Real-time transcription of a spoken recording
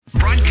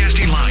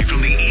live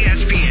from the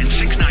ESPN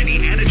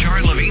 690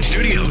 Anajar Levine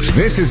Studios.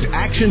 This is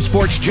Action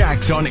Sports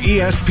Jax on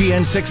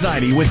ESPN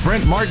 690 with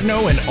Brent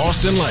Martineau and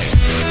Austin Lane.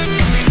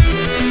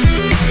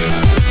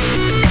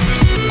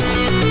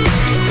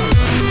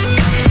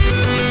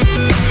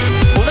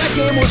 Well, that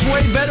game was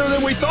way better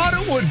than we thought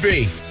it would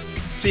be.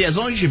 See, as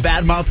long as you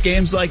badmouth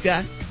games like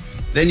that,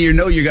 then you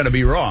know you're going to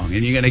be wrong,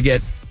 and you're going to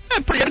get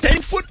a pretty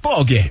entertaining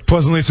football game.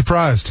 Pleasantly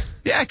surprised.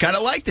 Yeah, I kind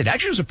of liked it.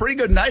 Actually, it was a pretty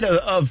good night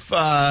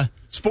of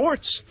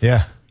sports.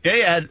 Yeah.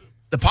 Yeah,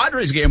 the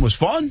Padres game was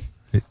fun.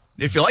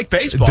 If you like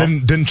baseball.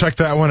 Didn't check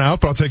that one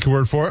out, but I'll take your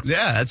word for it.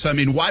 Yeah,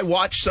 why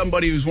watch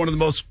somebody who's one of the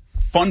most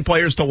fun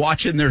players to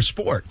watch in their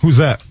sport? Who's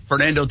that?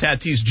 Fernando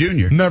Tatis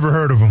Jr. Never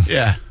heard of him.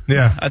 Yeah.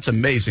 Yeah. That's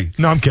amazing.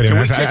 No, I'm kidding.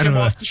 Can we kick him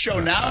off the show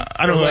now?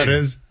 I know who that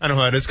is.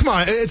 Come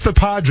on. It's the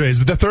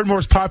Padres, the third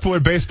most popular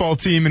baseball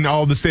team in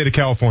all of the state of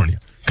California.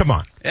 Come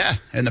on. Yeah,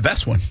 and the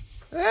best one.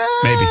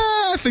 Maybe.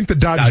 I think the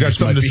Dodgers got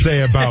something to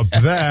say about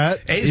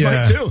that. A's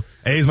might too.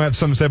 A's might have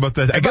something to say about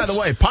that. And by the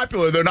way,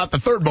 popular, they're not the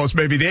third most.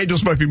 Maybe the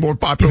Angels might be more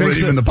popular than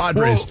even the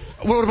Padres.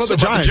 Well, what about the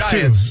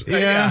Giants? Too?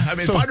 Yeah. I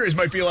mean, Padres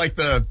might be like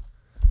the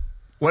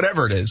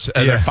whatever it is.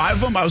 There are 5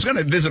 of them. I was going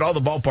to visit all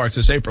the ballparks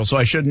this April, so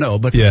I should know.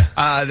 But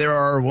there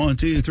are 1,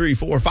 2, 3,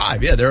 4,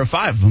 5. Yeah, there are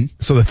 5 of them.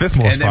 So the 5th most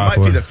popular. And they might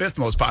be the 5th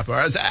most popular.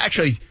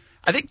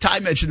 I think Ty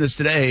mentioned this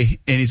today,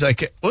 and he's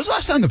like, when was the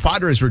last time the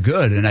Padres were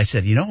good? And I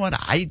said, you know what?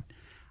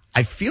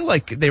 I feel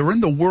like they were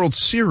in the World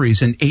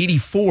Series in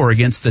 84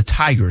 against the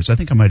Tigers. I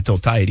think I might have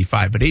told Ty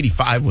 85, but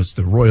 85 was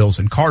the Royals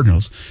and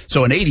Cardinals.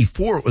 So in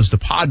 84, it was the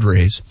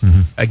Padres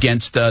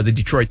against the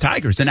Detroit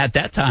Tigers. And at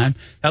that time,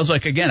 that was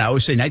like, again, I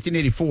always say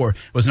 1984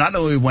 was not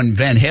only when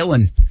Van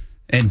Halen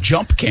and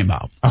Jump came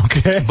out.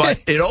 Okay.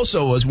 But it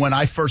also was when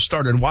I first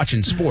started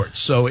watching sports.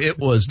 So it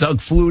was Doug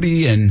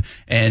Flutie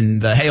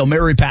and the Hail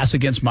Mary pass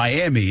against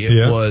Miami.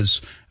 It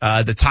was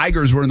the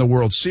Tigers were in the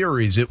World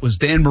Series. It was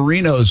Dan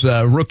Marino's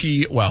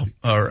rookie,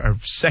 or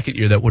second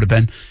year that would have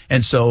been.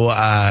 And so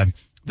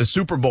the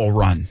Super Bowl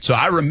run. So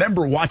I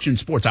remember watching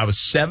sports. I was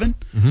 7,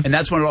 and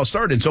that's when it all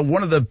started. And so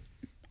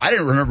I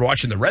didn't remember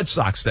watching the Red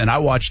Sox then. I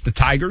watched the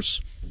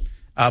Tigers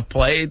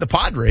play the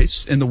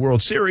Padres in the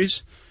World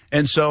Series.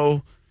 And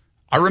so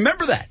I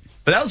remember that,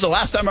 but that was the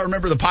last time I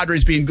remember the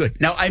Padres being good.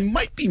 Now, I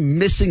might be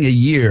missing a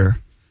year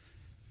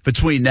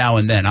between now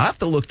and then. I'll have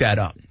to look that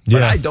up,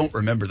 but I don't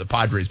remember the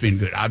Padres being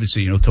good.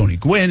 Obviously, Tony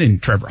Gwynn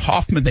and Trevor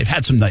Hoffman, they've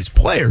had some nice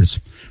players,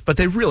 but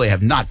they really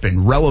have not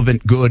been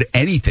relevant, good,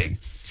 anything.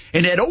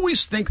 And I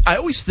always think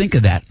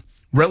of that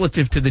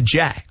relative to the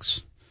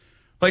Jags.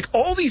 Like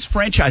all these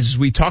franchises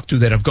we talk to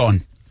that have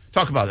gone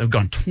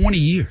 20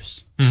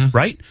 years,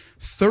 right?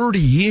 30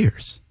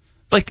 years.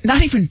 Like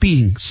not even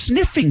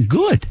sniffing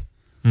good.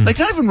 Like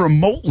not even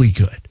remotely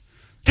good.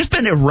 Just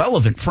been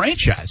irrelevant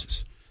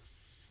franchises.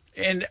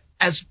 And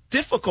as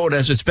difficult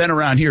as it's been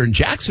around here in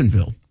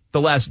Jacksonville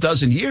the last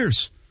dozen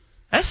years,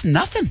 that's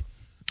nothing.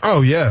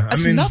 Oh, yeah.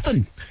 That's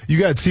nothing. You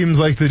got teams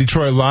like the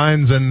Detroit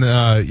Lions and,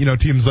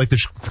 teams like the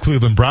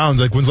Cleveland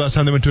Browns. Like, when's the last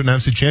time they went to an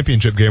NFC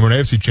championship game or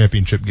an AFC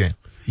championship game?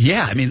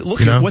 Yeah,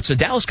 look at what's the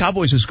Dallas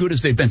Cowboys as good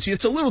as they've been. See,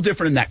 it's a little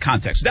different in that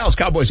context. Dallas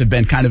Cowboys have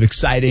been kind of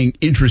exciting,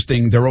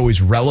 interesting. They're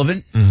always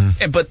relevant.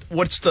 But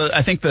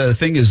I think the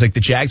thing is like the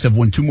Jags have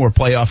won 2 more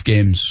playoff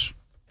games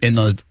in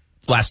the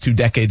last 2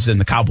 decades than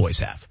the Cowboys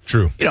have.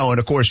 True. And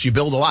of course you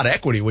build a lot of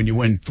equity when you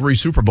win 3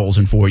 Super Bowls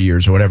in 4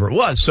 years or whatever it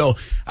was. So,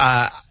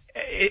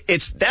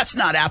 that's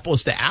not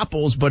apples to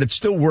apples, but it's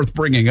still worth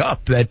bringing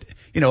up that,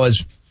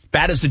 as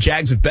bad as the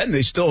Jags have been,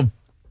 they still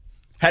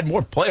had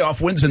more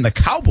playoff wins than the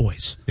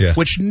Cowboys,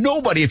 which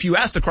if you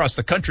asked across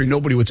the country,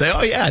 nobody would say,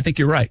 oh, yeah, I think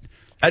you're right.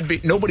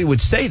 Nobody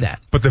would say that.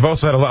 But they've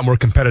also had a lot more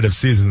competitive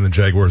season than the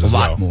Jaguars as well.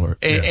 A lot more.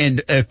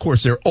 And, of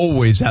course, they're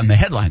always on the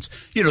headlines.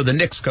 The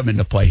Knicks come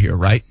into play here,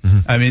 right?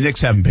 Knicks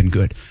haven't been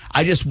good.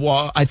 I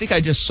think I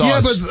just saw.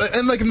 Yeah, but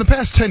in the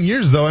past 10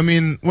 years, though,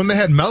 when they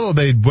had Melo,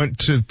 they went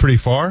to pretty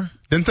far,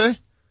 didn't they? I don't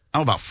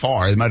know about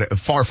far. It might have,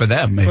 far for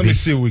them, maybe. Let me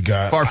see what we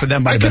got. Far for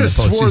them might have been the postseason.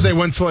 I could have swore they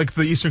went to,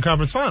 the Eastern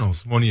Conference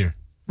Finals one year.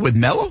 With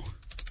Melo?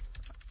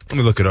 Let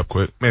me look it up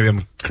quick. Maybe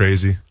I'm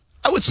crazy.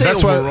 I would say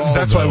that's overall,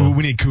 that's why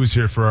we need Kuz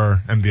here for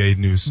our NBA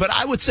news. But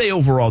I would say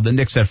overall, the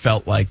Knicks have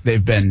felt like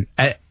they've been,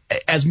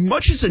 as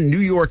much as a New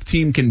York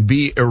team can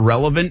be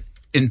irrelevant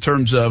in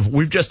terms of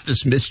we've just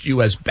dismissed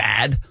you as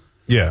bad.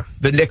 Yeah.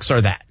 The Knicks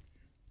are that.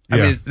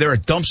 They're a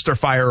dumpster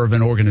fire of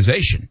an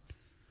organization.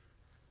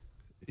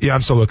 Yeah,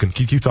 I'm still looking.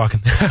 Keep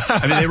talking.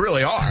 They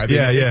really are.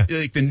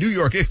 Like the New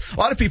York Knicks. A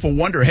lot of people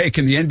wonder, hey,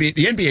 can the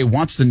NBA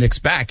wants the Knicks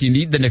back? You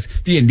need the Knicks.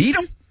 Do you need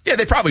them? Yeah,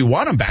 they probably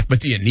want them back, but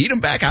do you need them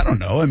back? I don't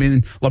know.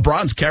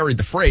 LeBron's carried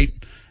the freight,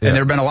 and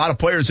there have been a lot of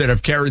players that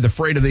have carried the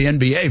freight of the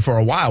NBA for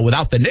a while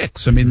without the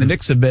Knicks. The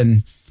Knicks have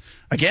been,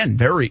 again,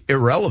 very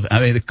irrelevant.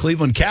 The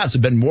Cleveland Cavs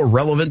have been more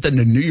relevant than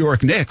the New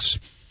York Knicks,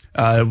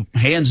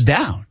 hands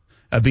down,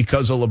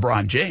 because of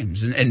LeBron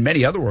James, and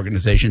many other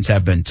organizations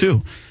have been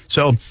too.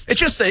 So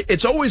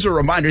it's always a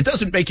reminder. It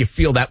doesn't make you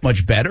feel that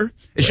much better.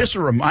 It's just a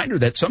reminder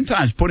that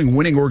sometimes putting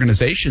winning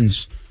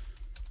organizations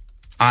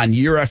on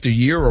year after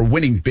year or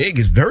winning big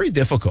is very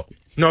difficult.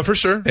 No, for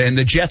sure. And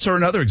the Jets are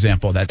another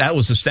example of that. That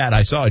was the stat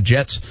I saw.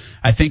 Jets,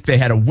 I think they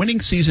had a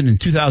winning season in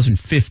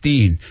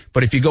 2015,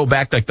 but if you go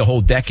back like the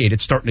whole decade,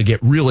 it's starting to get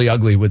really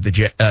ugly with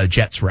the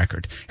Jets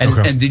record.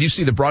 And did you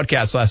see the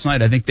broadcast last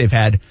night? I think they've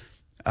had,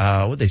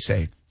 what'd they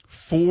say?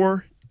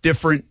 4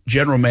 different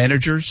general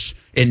managers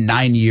in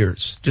 9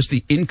 years. Just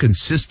the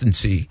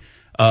inconsistency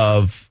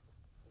of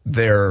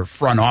their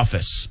front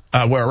office,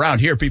 where around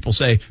here people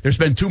say there's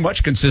been too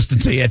much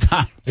consistency at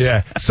times.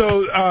 Yeah.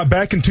 So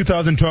back in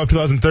 2012,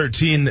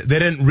 2013, they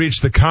didn't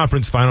reach the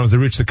conference finals. They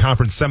reached the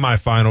conference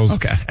semifinals.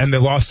 Okay. And they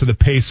lost to the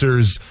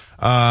Pacers,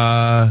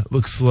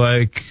 looks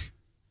like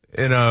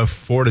in a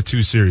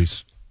 4-2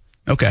 series.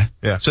 Okay.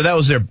 Yeah. So that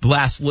was their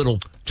last little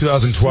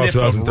 2012, sniff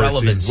of 2013,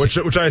 relevance.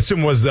 which I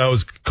assume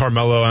was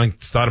Carmelo. I think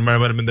Stoudemire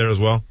might have been there as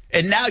well.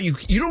 And now you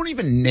don't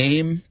even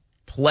name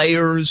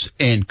players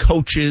and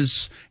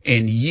coaches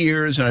and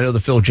years, and I know the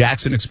Phil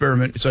Jackson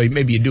experiment, so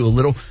maybe you do a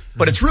little,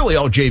 but it's really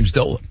all James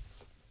Dolan.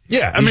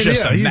 Yeah,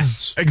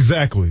 He's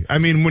exactly. I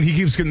mean, when he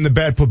keeps getting the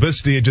bad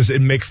publicity,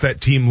 it makes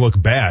that team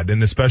look bad,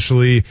 and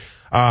especially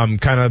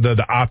kind of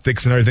the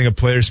optics and everything of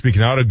players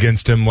speaking out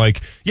against him.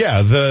 Like,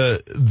 yeah,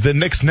 the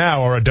Knicks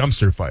now are a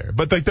dumpster fire,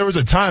 but like there was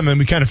a time, and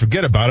we kind of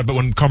forget about it. But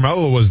when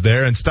Carmelo was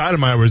there and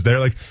Stoudemire was there,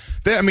 like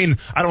I mean,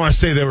 I don't want to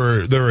say they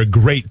were a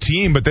great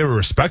team, but they were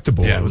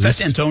respectable. Yeah, was that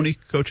D'Antoni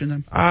coaching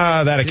them?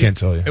 That I can't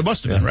tell you. It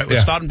must have been, right?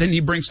 Was didn't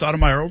he bring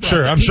Stoudemire over?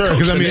 Sure, I'm sure,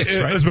 because I mean, Knicks,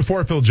 it was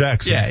before Phil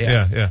Jackson.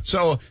 Yeah.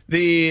 So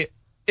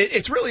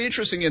it's really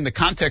interesting in the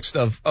context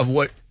of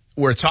what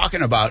we're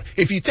talking about.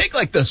 If you take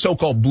like the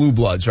so-called blue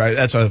bloods, right?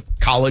 That's a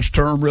college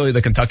term, really.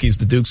 The Kentuckys,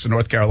 the Dukes, the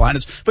North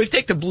Carolinas. But if you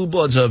take the blue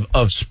bloods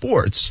of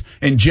sports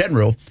in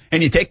general,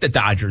 and you take the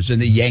Dodgers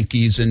and the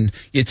Yankees, and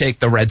you take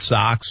the Red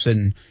Sox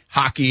and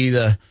hockey,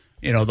 the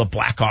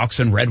Blackhawks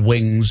and Red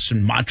Wings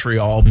and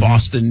Montreal,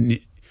 Boston,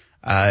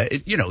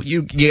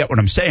 you get what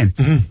I'm saying.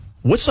 Mm-hmm.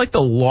 What's like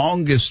the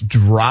longest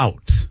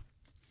drought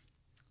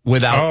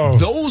without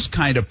those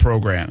kind of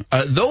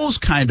those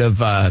kind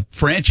of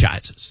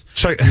franchises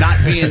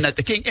not being at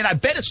the king? And I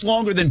bet it's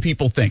longer than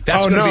people think.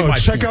 That's going to be my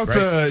check point,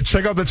 out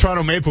check out the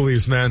Toronto Maple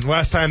Leafs, man.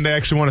 Last time they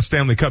actually won a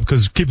Stanley Cup,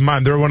 because keep in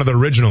mind they're one of the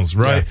originals,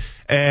 right?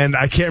 Yeah. And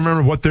I can't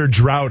remember what their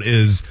drought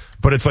is,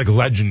 but it's like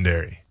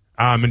legendary.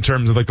 In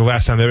terms of like the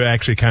last time they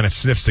actually kind of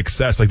sniffed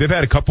success. Like they've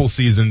had a couple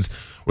seasons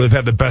where they've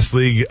had the best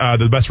league,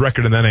 the best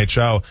record in the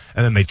NHL,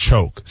 and then they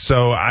choke.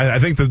 So I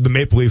think that the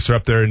Maple Leafs are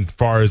up there as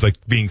far as like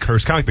being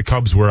cursed, kind of like the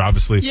Cubs were,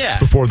 obviously,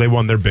 before they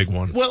won their big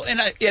one. Well,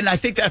 and I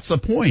think that's the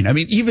point. I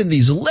mean, even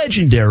these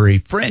legendary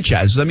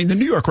franchises, I mean, the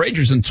New York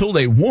Rangers, until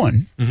they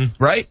won,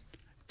 right?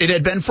 It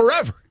had been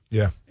forever.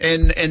 Yeah.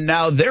 And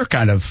now they're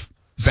kind of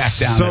back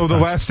down. So the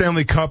last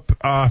Stanley Cup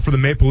for the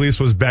Maple Leafs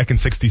was back in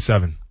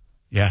 '67.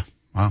 Yeah.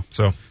 Wow.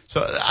 So,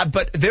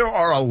 but there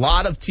are a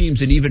lot of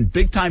teams and even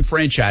big time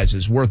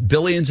franchises worth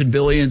billions and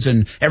billions,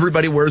 and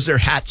everybody wears their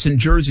hats and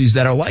jerseys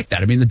that are like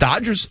that. I mean, the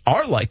Dodgers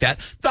are like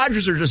that.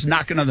 Dodgers are just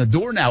knocking on the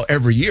door now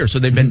every year, so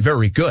they've been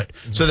very good.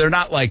 So they're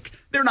not like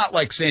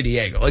San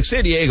Diego. Like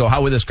San Diego,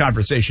 how this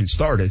conversation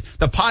started,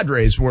 the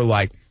Padres were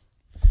like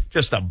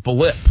just a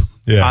blip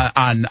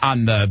on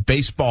the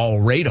baseball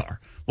radar.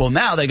 Well,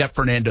 now they got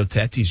Fernando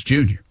Tatis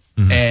Jr.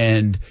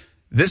 And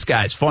this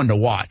guy's fun to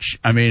watch.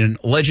 I mean,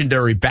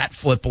 legendary bat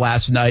flip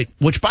last night,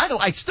 which, by the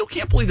way, I still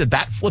can't believe that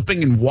bat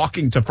flipping and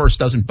walking to first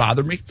doesn't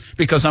bother me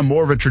because I'm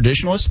more of a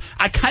traditionalist.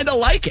 I kind of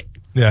like it.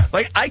 Yeah.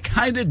 Like, I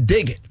kind of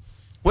dig it.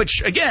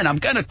 Which, again, I'm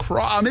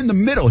in the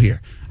middle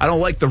here. I don't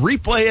like the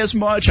replay as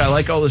much. I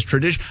like all this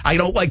tradition. I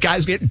don't like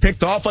guys getting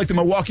picked off like the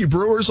Milwaukee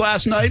Brewers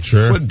last night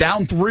with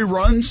down 3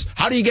 runs.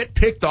 How do you get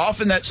picked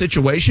off in that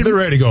situation? They're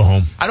ready to go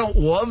home. I don't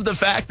love the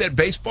fact that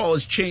baseball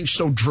has changed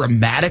so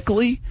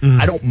dramatically.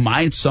 I don't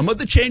mind some of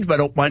the change, but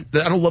I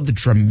don't love the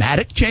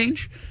dramatic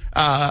change.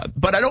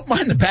 But I don't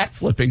mind the bat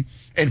flipping.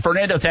 And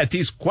Fernando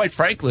Tatis, quite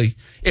frankly,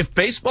 if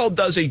baseball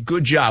does a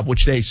good job,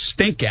 which they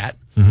stink at,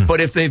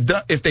 but if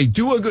they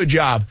do a good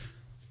job,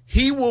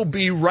 he will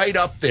be right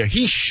up there.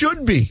 He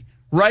should be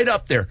right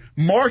up there,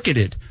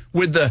 marketed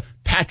with the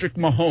Patrick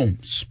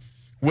Mahomes,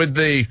 with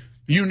the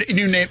you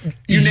name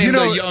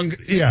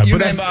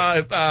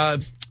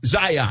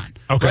Zion.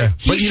 Okay, right?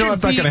 But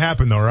that's not going to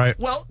happen though, right?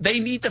 Well, they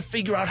need to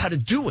figure out how to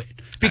do it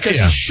because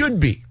he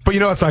should be. But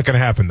that's not going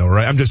to happen though,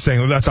 right? I'm just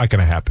saying that's not going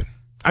to happen.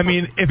 I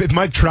mean, if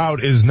Mike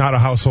Trout is not a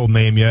household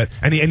name yet,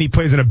 and he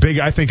plays in a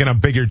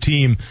bigger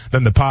team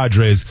than the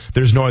Padres,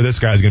 there's no way this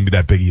guy's going to be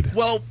that big either.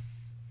 Well,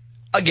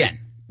 again,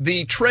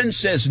 the trend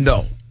says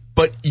no.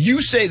 But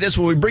you say this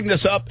when we bring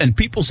this up, and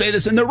people say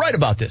this, and they're right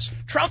about this.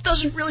 Trout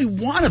doesn't really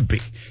want to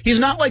be. He's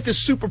not like this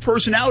super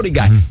personality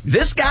guy.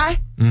 This guy,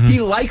 he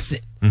likes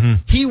it.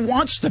 He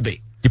wants to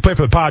be. You play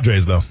for the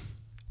Padres, though.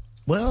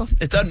 Well,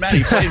 it doesn't matter.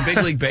 You play in big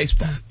league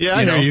baseball. Yeah,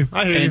 I hear you.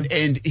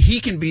 And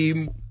he can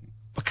be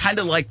kind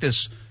of like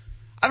this.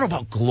 I don't know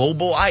about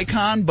global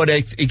icon, but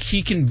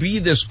he can be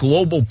this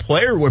global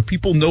player where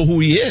people know who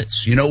he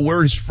is,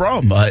 where he's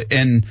from,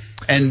 and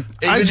even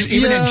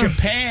in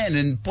Japan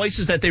and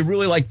places that they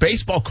really like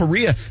baseball,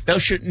 Korea, they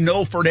should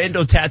know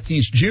Fernando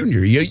Tatis Jr.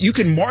 You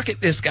can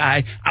market this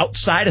guy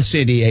outside of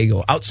San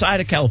Diego, outside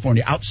of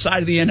California, outside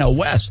of the NL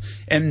West,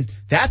 and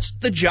that's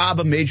the job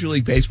of Major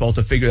League Baseball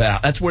to figure that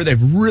out. That's where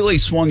they've really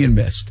swung and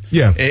missed,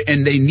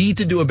 and they need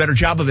to do a better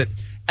job of it.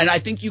 And I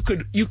think you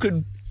could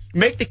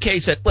make the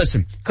case that,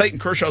 listen, Clayton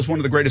Kershaw is one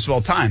of the greatest of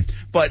all time,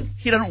 but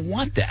he doesn't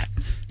want that.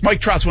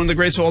 Mike Trout's one of the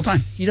greatest of all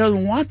time. He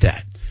doesn't want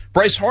that.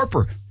 Bryce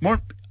Harper,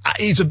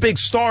 he's a big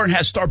star and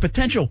has star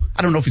potential.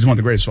 I don't know if he's one of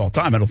the greatest of all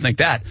time. I don't think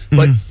that.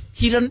 But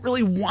he doesn't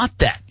really want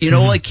that.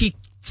 Like he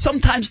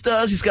sometimes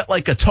does. He's got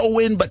like a toe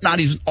in, but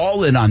he's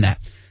all in on that.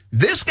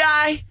 This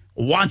guy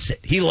wants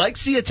it. He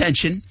likes the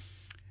attention.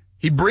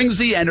 He brings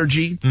the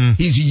energy.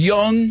 He's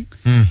young.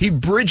 He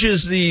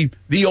bridges the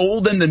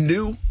old and the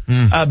new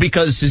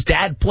because his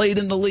dad played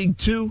in the league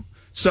too.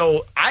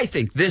 So I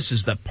think this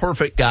is the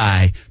perfect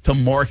guy to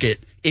market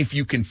if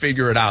you can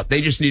figure it out.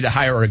 They just need to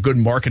hire a good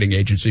marketing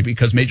agency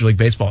because Major League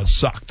Baseball has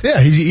sucked. Yeah,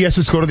 he has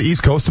to go to the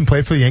East Coast and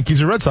play for the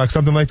Yankees or Red Sox,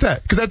 something like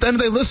that. Because at the end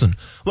of the day, listen,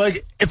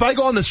 like if I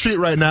go on the street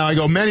right now, I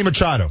go, Manny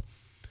Machado.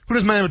 Who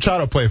does Manny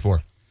Machado play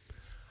for?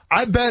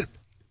 I bet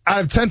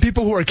out of 10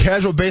 people who are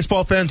casual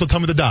baseball fans will tell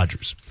me the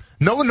Dodgers.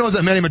 No one knows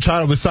that Manny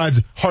Machado,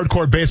 besides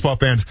hardcore baseball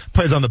fans,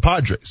 plays on the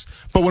Padres.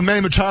 But when Manny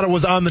Machado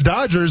was on the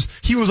Dodgers,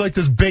 he was like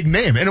this big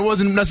name. And it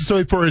wasn't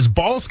necessarily for his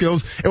ball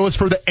skills. It was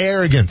for the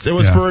arrogance. It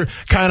was for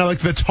kind of like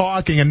the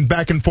talking and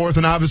back and forth.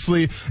 And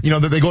obviously,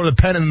 that they go to the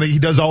pen and he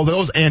does all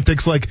those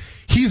antics. Like,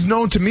 he's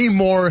known to me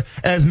more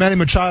as Manny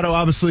Machado,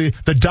 obviously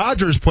the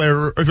Dodgers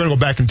player, if you're going to go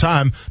back in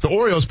time, the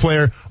Orioles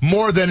player,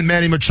 more than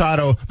Manny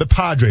Machado, the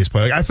Padres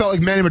player. Like, I felt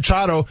like Manny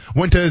Machado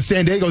went to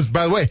San Diego,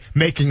 by the way,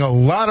 making a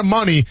lot of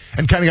money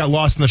and kind of got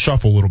lost in the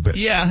shuffle a little bit.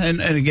 Yeah,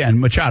 and again,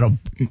 Machado,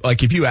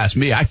 like if you ask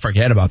me, I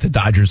forget about the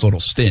Dodgers'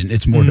 little stint.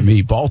 It's more to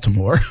me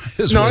Baltimore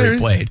is where he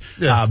played.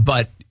 Yeah.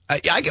 But I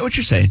get what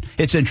you're saying.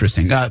 It's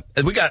interesting.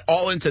 We got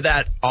all into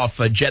that off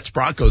a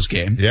Jets-Broncos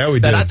game. Yeah, we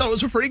did. That I thought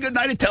was a pretty good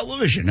night of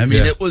television. I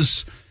mean, it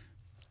was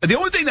 – the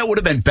only thing that would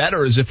have been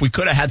better is if we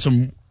could have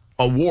had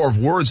a war of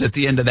words at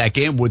the end of that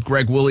game with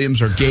Greg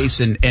Williams or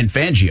Gase and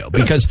Fangio,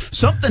 because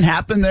something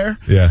happened there.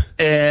 Yeah.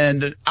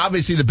 And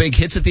obviously the big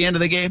hits at the end of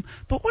the game.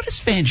 But what is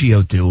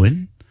Fangio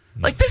doing?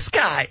 Like, this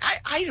guy,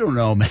 I don't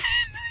know, man.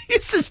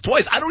 It's this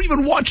twice. I don't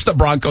even watch the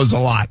Broncos a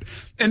lot.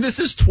 And this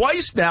is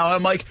twice now.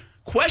 I'm like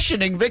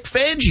questioning Vic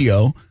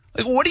Fangio.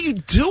 Like, what are you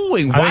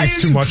doing? Why are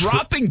you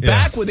dropping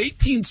back with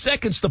 18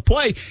 seconds to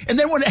play? And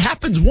then when it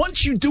happens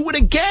once, you do it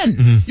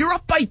again. You're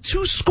up by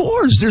 2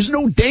 scores. There's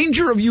no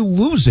danger of you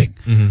losing.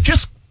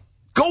 Just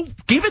go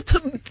give it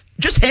to –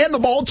 just hand the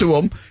ball to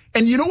him.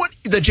 And you know what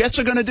the Jets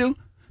are going to do?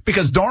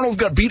 Because Darnold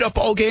got beat up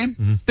all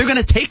game. They're going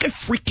to take a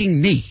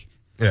freaking knee.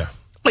 Yeah.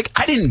 Like,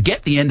 I didn't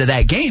get the end of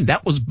that game.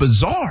 That was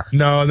bizarre.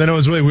 No, then it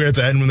was really weird at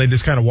the end when they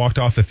just kind of walked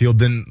off the field.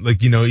 Didn't,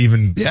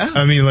 even. Yeah.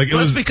 I mean, it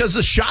was because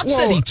the shots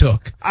that he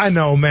took. I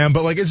know, man,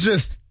 but it's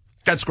just.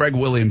 That's Greg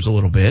Williams a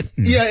little bit.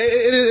 Yeah,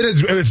 it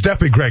is. It's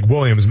definitely Greg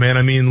Williams, man.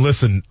 I mean,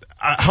 listen,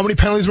 how many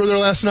penalties were there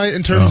last night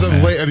in terms of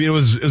late? I mean, it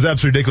was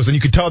absolutely ridiculous. And you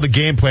could tell the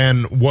game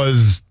plan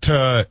was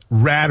to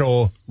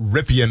rattle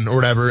Ripien or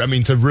whatever. I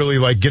mean, to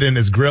really get in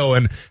his grill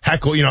and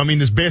heckle,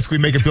 just basically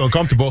make him feel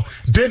uncomfortable.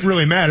 Didn't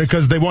really matter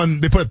because they won.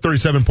 They put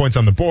 37 points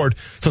on the board.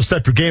 So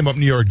step your game up,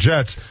 New York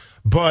Jets.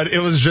 But it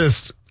was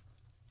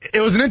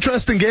an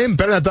interesting game.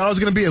 Better than I thought it was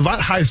going to be. A lot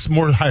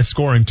more high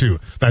scoring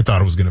too than I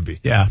thought it was going to be.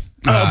 Yeah.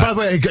 By the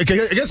way, I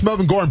guess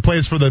Melvin Gordon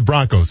plays for the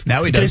Broncos.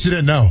 Now he does. In case you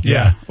didn't know.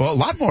 Yeah. Well, a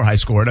lot more high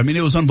scored. I mean,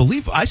 it was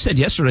unbelievable. I said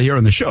yesterday here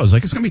on the show, I was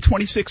like, it's going to be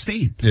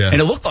 2016. Yeah. And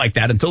it looked like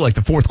that until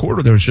the fourth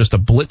quarter. There was just a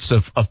blitz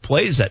of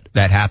plays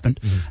that happened,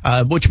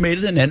 which made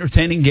it an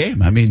entertaining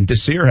game. I mean,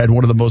 Desir had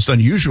one of the most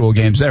unusual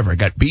games ever.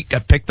 Got beat,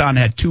 got picked on,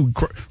 had 2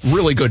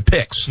 really good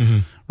picks.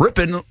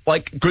 Rypien,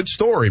 good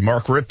story.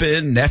 Mark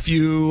Rypien,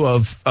 nephew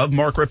of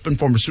Mark Rypien,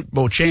 former Super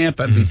Bowl champ,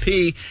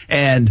 MVP,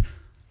 and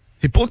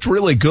he looked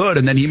really good,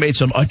 and then he made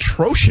some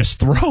atrocious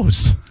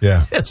throws.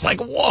 Yeah. It's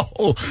like,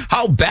 whoa,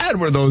 how bad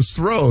were those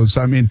throws?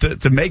 I mean,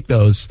 to make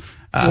those.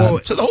 So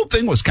the whole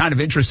thing was kind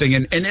of interesting.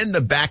 And in the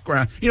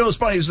background, it's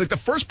funny. It's like the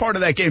first part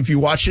of that game, if you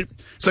watch it,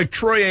 it's like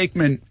Troy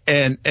Aikman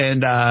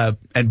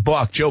and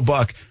Buck, Joe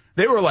Buck,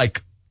 they were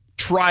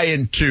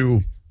trying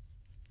to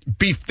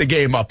beef the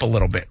game up a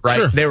little bit, right?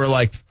 Sure. They were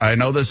like, I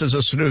know this is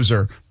a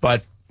snoozer,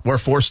 but we're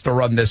forced to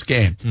run this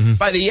game.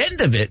 By the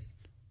end of it,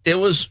 it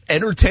was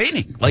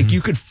entertaining. You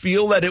could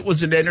feel that it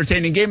was an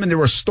entertaining game, and there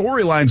were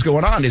storylines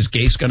going on. Is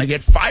Gase going to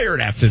get fired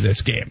after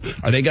this game?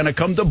 Are they going to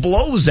come to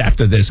blows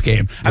after this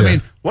game? I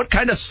mean, what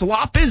kind of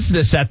slop is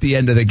this at the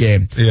end of the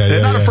game?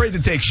 They're not afraid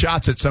to take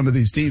shots at some of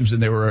these teams,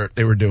 and they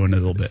were doing it a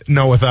little bit.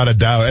 No, without a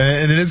doubt.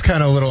 And it is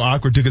kind of a little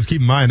awkward, too, because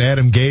keep in mind,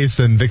 Adam Gase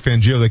and Vic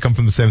Fangio, they come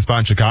from the same spot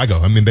in Chicago.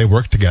 I mean, they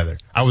work together.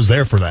 I was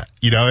there for that,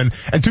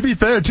 And to be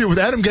fair, too, with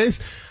Adam Gase,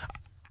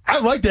 I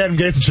liked Adam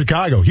Gase in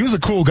Chicago. He was a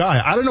cool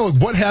guy. I don't know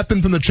what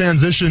happened from the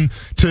transition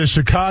to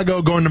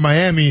Chicago going to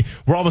Miami,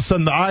 where all of a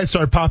sudden the eyes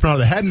started popping out of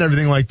the head and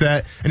everything like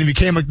that, and he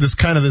became like this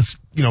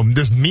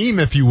this meme,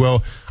 if you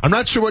will. I'm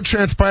not sure what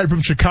transpired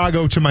from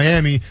Chicago to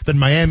Miami, then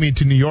Miami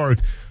to New York.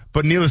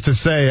 But needless to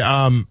say,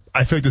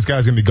 I feel like this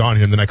guy's going to be gone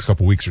here in the next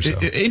couple weeks or so.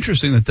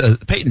 Interesting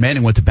that Peyton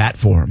Manning went to bat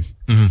for him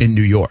in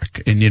New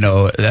York. And,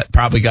 that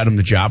probably got him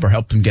the job or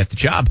helped him get the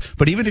job.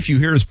 But even if you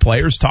hear his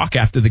players talk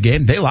after the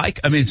game,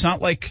 it's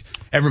not like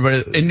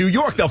everybody in New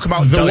York, they'll come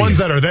out and the ones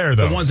that are there,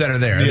 though. The ones that are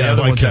there. Yeah, the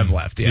other like ones have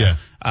left. Yeah.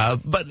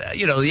 But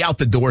the out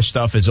the door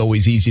stuff is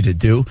always easy to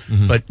do.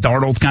 But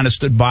Darnold kind of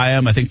stood by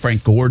him. I think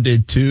Frank Gore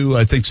did too.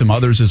 I think some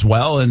others as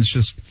well. And it's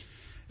just,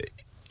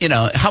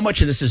 how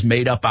much of this is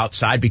made up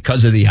outside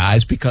because of the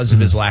eyes, because of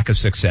his lack of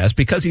success,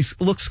 because he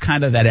looks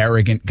kind of that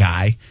arrogant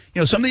guy.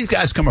 Some of these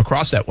guys come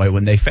across that way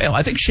when they fail.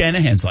 I think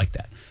Shanahan's like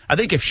that. I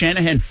think if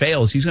Shanahan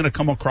fails, he's going to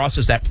come across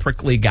as that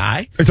prickly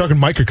guy. Are you talking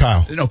Mike or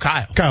Kyle? No,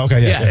 Kyle. Kyle,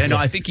 okay, yeah. No,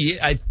 I think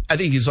I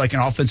think he's like an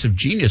offensive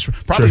genius,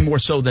 probably more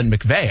so than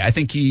McVay. I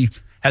think he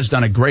has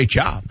done a great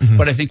job.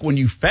 But I think when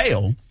you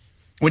fail,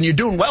 when you're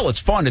doing well, it's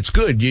fun, it's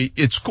good,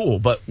 it's cool.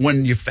 But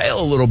when you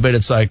fail a little bit,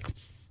 it's like,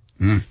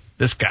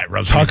 this guy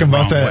rubs me the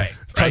wrong way. Right?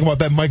 Talking about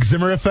that Mike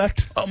Zimmer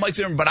effect? Oh, Mike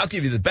Zimmer, but I'll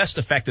give you the best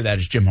effect of that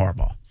is Jim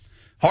Harbaugh.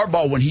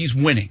 Harbaugh, when he's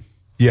winning,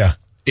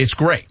 it's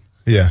great.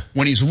 Yeah.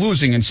 When he's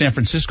losing in San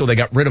Francisco, they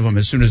got rid of him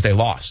as soon as they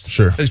lost.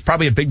 Sure. It's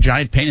probably a big,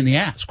 giant pain in the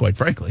ass, quite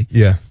frankly.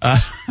 Yeah.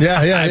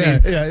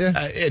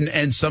 Yeah.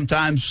 And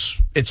sometimes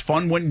it's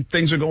fun when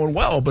things are going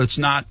well, but it's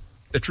not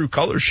the true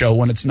color show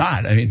when it's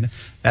not. I mean,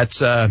 that's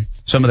some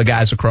of the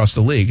guys across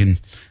the league. And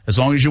as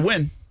long as you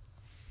win,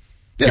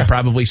 you're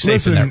probably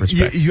safe in that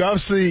respect. You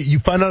obviously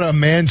find out a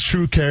man's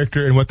true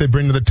character and what they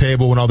bring to the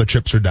table when all the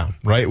chips are down,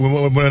 right?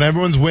 When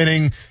everyone's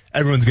winning,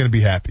 everyone's going to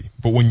be happy.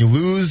 But when you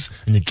lose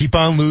and you keep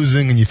on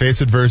losing and you face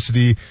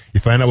adversity,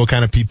 you find out what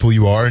kind of people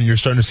you are, and you're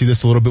starting to see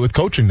this a little bit with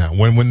coaching now.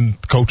 When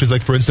coaches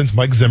like, for instance,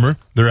 Mike Zimmer,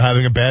 they're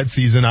having a bad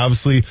season.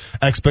 Obviously,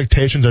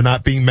 expectations are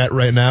not being met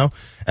right now,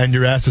 and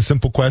you're asked a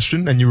simple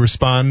question and you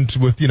respond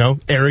with,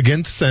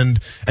 arrogance and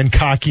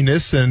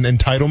cockiness and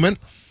entitlement.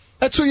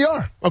 That's who you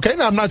are. Okay,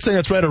 now I'm not saying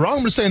that's right or wrong.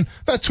 I'm just saying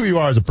that's who you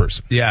are as a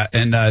person. Yeah,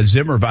 and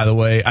Zimmer, by the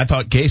way, I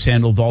thought Gase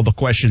handled all the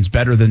questions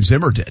better than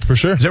Zimmer did. For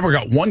sure. Zimmer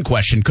got one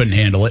question, couldn't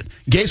handle it.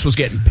 Gase was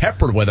getting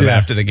peppered with him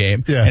after the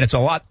game, and it's a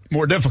lot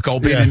more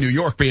difficult being in New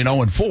York, being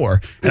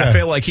 0-4. And I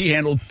feel like he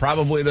handled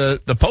probably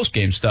the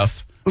post-game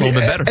stuff a little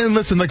bit better. And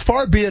listen,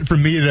 far be it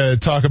from me to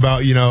talk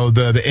about,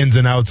 the ins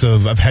and outs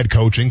of head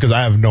coaching, because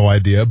I have no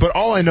idea. But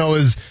all I know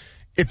is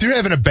if you're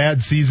having a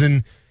bad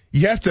season,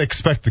 you have to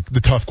expect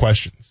the tough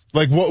questions.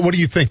 What do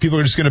you think? People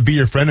are just going to be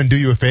your friend and do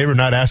you a favor and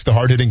not ask the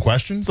hard-hitting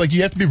questions?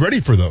 You have to be ready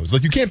for those.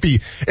 You can't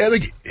be,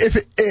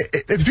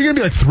 if you're going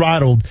to be,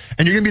 throttled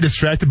and you're going to be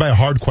distracted by a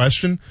hard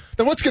question,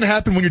 then what's going to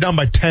happen when you're down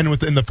by 10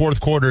 in the fourth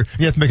quarter and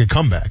you have to make a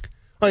comeback?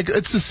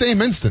 It's the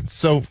same instance.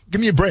 So give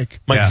me a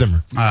break, Mike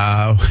Zimmer.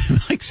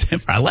 Mike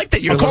Zimmer. I like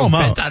that you're a little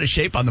bent out of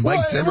shape on the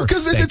Mike Zimmer.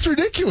 Because it's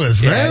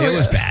ridiculous, man. It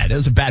was bad. It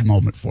was a bad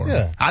moment for him.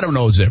 Yeah. I don't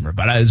know Zimmer,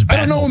 but it was a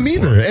bad moment. I don't know him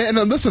either.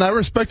 And listen, I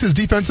respect his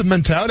defensive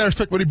mentality. I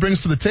respect what he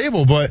brings to the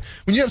table. But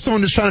when you have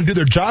someone just trying to do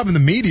their job in the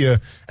media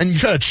and you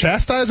try to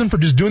chastise them for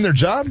just doing their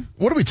job,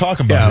 what are we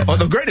talking about? Yeah. Well,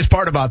 the greatest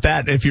part about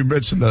that, if you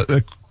mentioned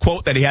the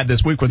quote that he had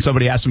this week when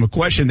somebody asked him a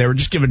question, they were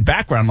just giving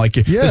background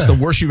this is the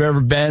worst you've ever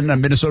been.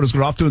 Minnesota's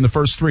got off to in the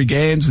first 3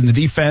 games in the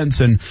defense,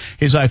 and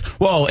he's like,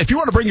 well, if you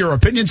want to bring your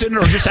opinions in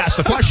or just ask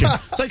the question.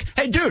 It's like,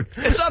 hey, dude,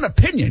 it's not an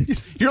opinion.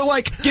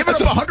 You're giving up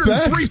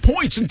 103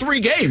 points in 3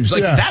 games.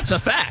 That's a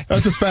fact.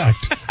 That's a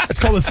fact. It's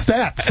called a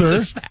stat, sir.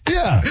 A stat.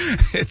 Yeah.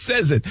 It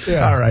says it.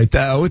 Yeah. All right.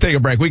 We'll take a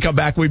break. We come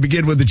back. We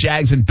begin with the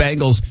Jags and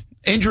Bengals.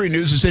 Injury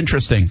news is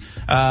interesting.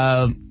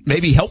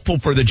 Maybe helpful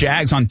for the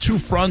Jags on 2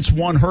 fronts,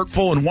 one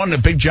hurtful and one a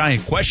big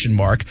giant question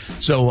mark.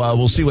 So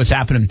we'll see what's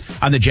happening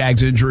on the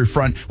Jags injury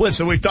front.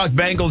 Listen, we've talked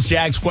Bengals,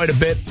 Jags quite a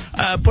bit.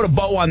 Put a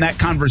bow on that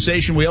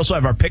conversation. We also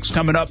have our picks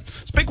coming up.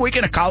 It's a big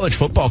weekend of college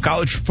football.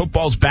 College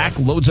football's back,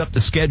 loads up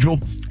the schedule,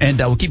 and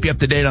we'll keep you up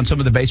to date on some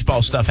of the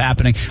baseball stuff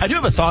happening. I do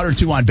have a thought or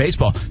two on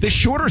baseball. This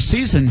shorter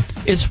season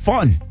is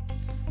fun.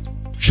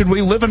 Should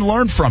we live and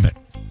learn from it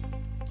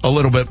a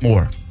little bit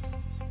more?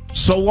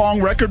 So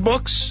long record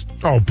books?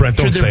 Oh, Brent,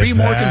 don't say that. Should there be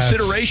more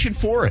consideration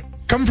for it?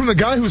 Coming from the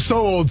guy who's so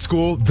old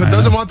school,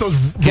 doesn't want those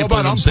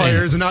robot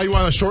umpires, and now you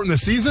want to shorten the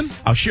season?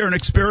 I'll share an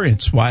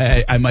experience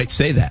why I might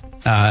say that.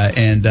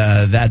 And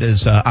that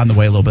is on the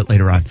way a little bit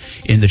later on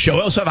in the show.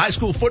 We also have high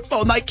school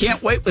football night.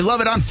 Can't wait. We love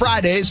it on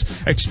Fridays.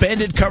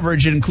 Expanded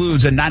coverage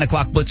includes a 9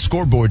 o'clock Blitz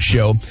scoreboard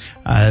show.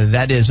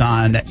 That is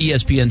on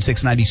ESPN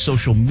 690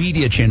 social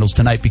media channels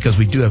tonight because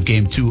we do have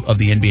game 2 of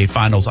the NBA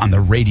Finals on the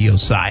radio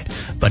side.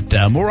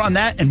 But more on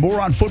that and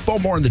more on football,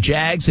 more on the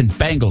Jags and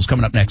Bengals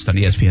coming up next on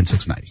ESPN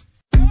 690.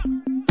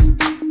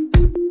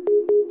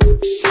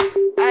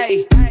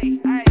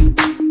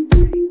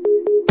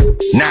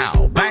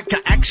 Now, back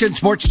to Action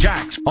Sports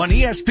Jacks on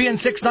ESPN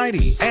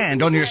 690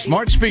 and on your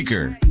smart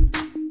speaker.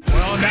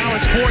 Well, now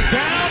it's 4th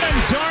down,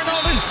 and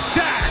Darnold is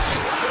sacked.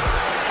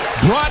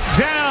 Brought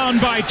down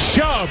by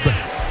Chubb.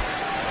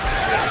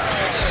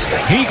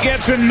 He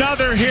gets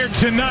another here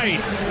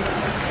tonight.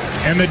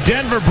 And the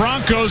Denver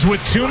Broncos,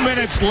 with 2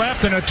 minutes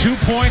left and a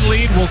 2-point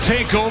lead, will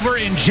take over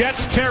in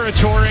Jets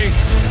territory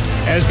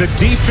as the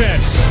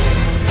defense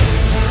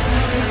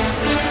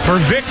for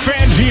Vic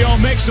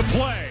Fangio makes a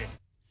play.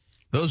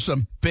 Those are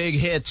some big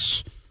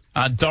hits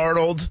on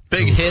Darnold,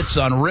 big hits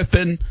on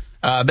Rippon,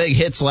 big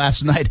hits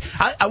last night.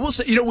 I will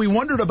say, we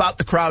wondered about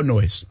the crowd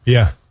noise.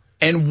 Yeah.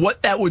 And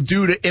what that would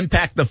do to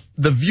impact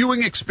the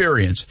viewing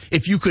experience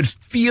if you could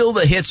feel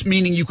the hits,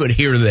 meaning you could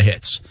hear the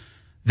hits.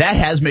 That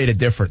has made a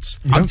difference.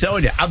 Yep. I'm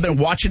telling you, I've been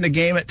watching the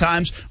game at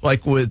times,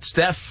 like with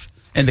Steph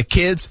and the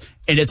kids,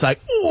 and it's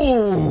like,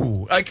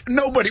 ooh, like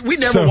we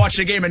never watch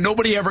the game and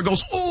nobody ever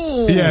goes,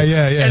 ooh. Yeah.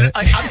 And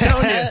I'm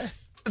telling you,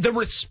 the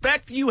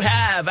respect you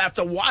have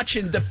after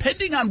watching,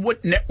 depending on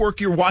what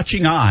network you're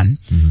watching on,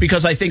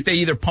 because I think they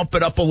either pump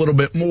it up a little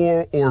bit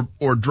more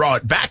or draw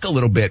it back a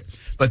little bit.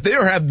 But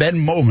there have been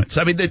moments.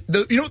 I mean,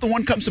 the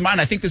one comes to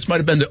mind, I think this might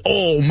have been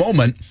the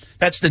moment.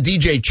 That's the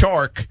DJ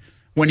Chark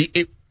when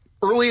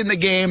early in the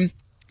game,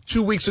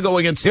 2 weeks ago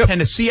against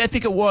Tennessee, I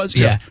think it was.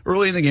 Yeah,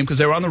 early in the game because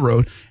they were on the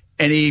road.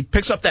 And he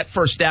picks up that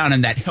first down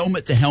and that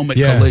helmet-to-helmet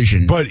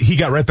collision. But he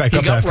got right back up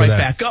after that. He got right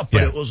back up,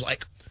 but it was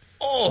like,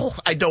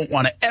 I don't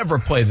want to ever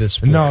play this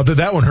sport. No,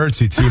 that one hurts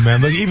you too,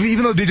 man. Like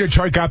even though DJ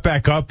Chark got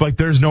back up, like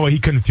there's no way he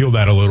couldn't feel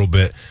that a little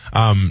bit,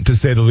 to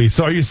say the least.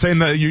 So are you saying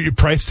that your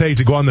price tag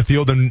to go on the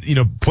field and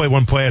play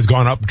one play has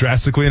gone up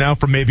drastically now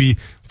from maybe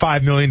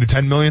 $5 million to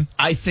 $10 million?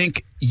 I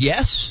think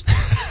yes.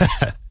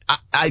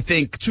 I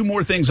think two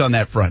more things on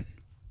that front.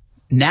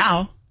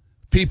 Now,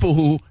 people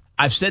who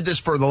I've said this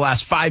for the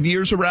last 5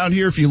 years around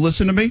here, if you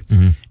listen to me,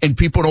 and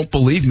people don't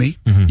believe me,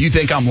 you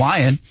think I'm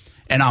lying,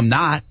 and I'm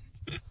not.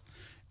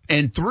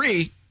 And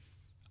 3,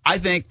 I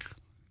think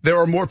there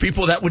are more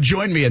people that would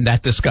join me in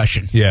that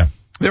discussion. Yeah.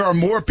 There are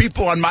more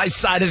people on my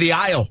side of the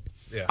aisle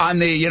on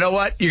the, you know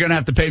what, you're going to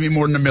have to pay me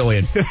more than $1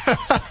 million.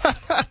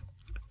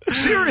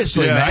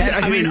 Seriously,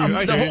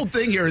 man. The whole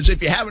thing here is,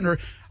 if you haven't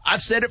heard,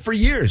 I've said it for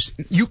years.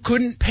 You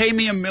couldn't pay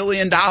me $1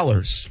 million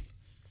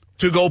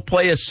to go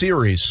play a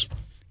series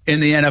in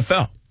the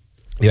NFL.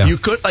 Yeah. You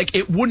could,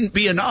 it wouldn't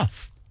be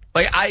enough.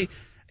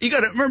 You got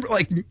to remember,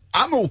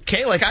 I'm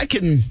okay.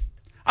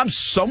 I'm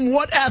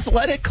somewhat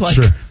athletic.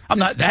 Sure. I'm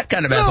not that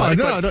kind of athletic.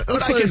 No,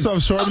 don't sell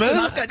yourself short, man.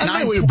 I've got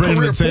 9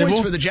 career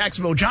points for the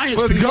Jacksonville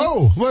Giants. Let's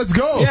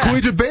go. Yeah.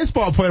 Collegiate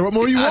baseball player. What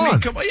more do you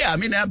want?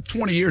 I have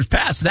 20 years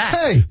past that.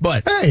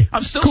 Hey,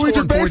 I'm still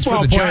scoring points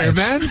for the Giants,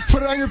 man.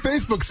 Put it on your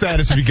Facebook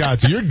status if you got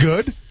to. You're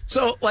good.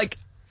 So,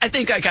 I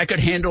think I could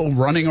handle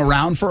running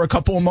around for a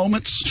couple of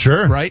moments.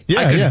 Sure. Right? Yeah,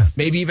 I could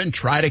maybe even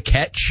try to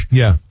catch.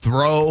 Yeah.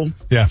 Throw.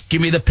 Yeah. Give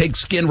me the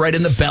pigskin right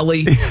in the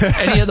belly.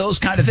 Any of those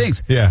kind of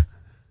things. Yeah.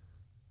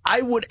 I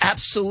would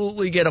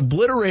absolutely get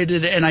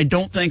obliterated, and I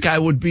don't think I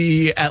would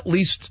be at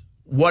least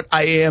what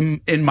I am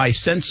in my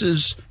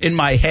senses, in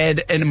my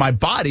head, and in my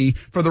body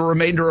for the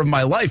remainder of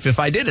my life if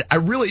I did it.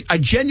 I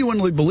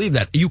genuinely believe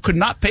that. You could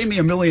not pay me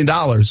 $1 million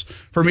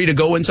for me to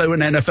go into an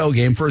NFL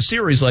game for a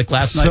series like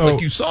last night,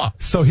 like you saw.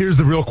 So here's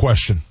the real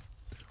question.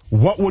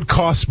 What would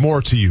cost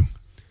more to you?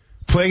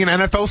 Playing an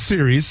NFL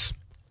series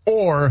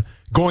or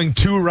going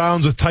 2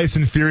 rounds with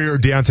Tyson Fury or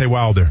Deontay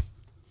Wilder?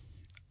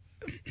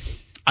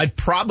 I'd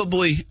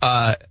probably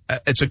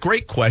it's a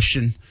great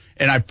question,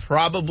 and I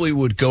probably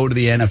would go to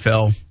the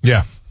NFL.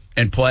 Yeah.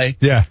 And play.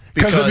 Yeah.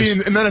 Because in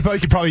the NFL, you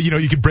could probably,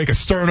 you could break a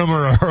sternum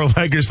or a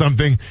leg or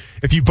something.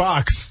 If you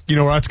box, you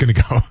know where that's going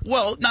to go.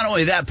 Well, not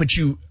only that, but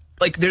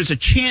there's a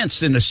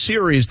chance in a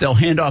series they'll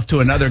hand off to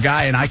another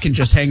guy, and I can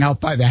just hang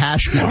out by the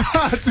hash mark.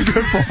 That's a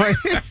good point.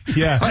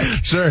 Yeah.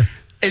 Sure.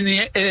 And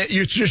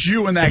it's just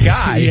you and that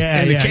guy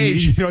in the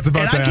cage. You know what's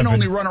about to happen. And I can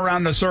only run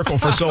around the circle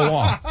for so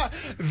long.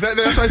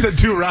 That's why I said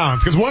 2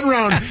 rounds. Because 1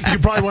 round, you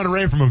could probably run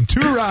away from him. 2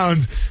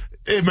 rounds,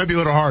 it might be a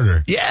little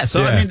harder. Yeah,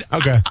 so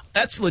okay.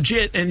 That's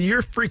legit. And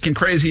you're freaking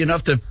crazy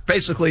enough to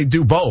basically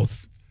do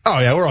both. Oh,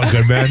 yeah, we're all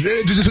good, man.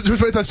 just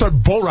wait till I start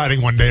bull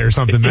riding one day or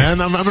something,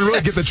 man. I'm going to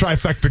really get the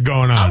trifecta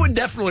going on. I would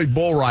definitely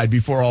bull ride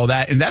before all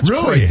that. And that's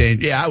really? Great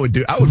thing. Yeah, I would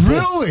do.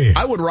 Really?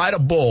 I would ride a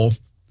bull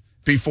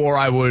before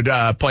I would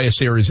play a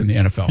series in the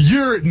NFL.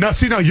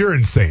 Now you're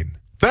insane.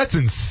 That's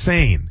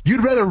insane.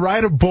 You'd rather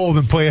ride a bull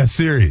than play a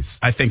series.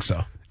 I think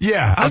so.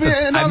 Yeah, I've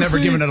never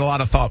given it a lot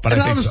of thought, but I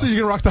think so. Obviously, you're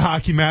gonna rock the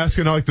hockey mask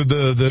and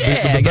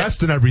the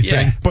vest and everything.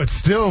 Yeah. But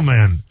still,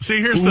 man. See,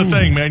 here's the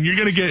thing, man. You're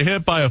gonna get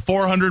hit by a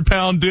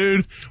 400-pound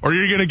dude, or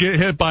you're gonna get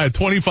hit by a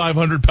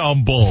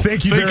 2,500-pound bull.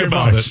 Think very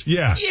about much. It.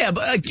 Yeah. Yeah,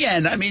 but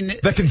again,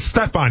 that can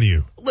step on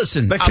you.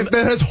 Listen, that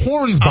has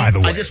horns, by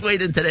the way. I just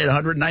weighed in today at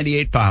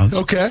 198 pounds.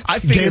 Okay. I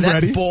figure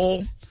that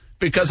bull,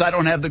 because I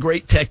don't have the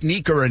great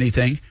technique or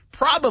anything,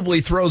 probably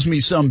throws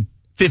me some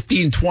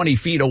 15, 20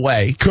 feet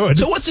away. Could.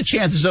 So what's the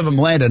chances of him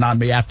landing on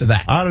me after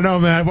that? I don't know,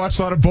 man. I've watched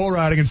a lot of bull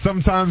riding, and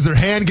sometimes their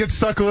hand gets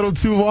stuck a little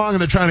too long,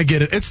 and they're trying to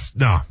get it.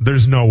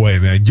 There's no way,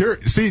 man.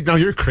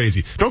 You're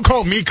crazy. Don't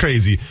call me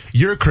crazy.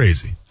 You're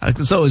crazy.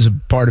 There's always a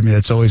part of me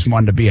that's always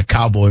wanted to be a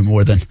cowboy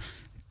more than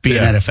be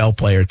an NFL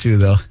player too,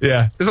 though.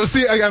 Yeah. So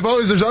see,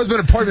 there's always been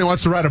a part of me that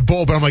wants to ride a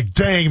bull, but I'm like,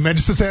 dang, man,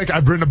 just to say like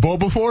I've ridden a bull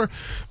before.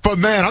 But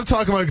man, I'm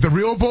talking like the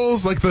real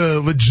bulls, like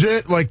the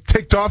legit, like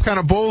ticked off kind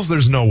of bulls.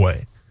 There's no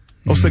way.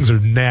 Those things are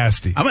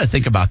nasty. I'm going to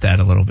think about that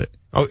a little bit.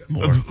 Oh,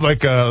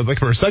 like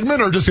for a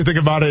segment, or just you think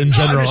about it in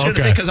general? I'm just going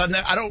to think because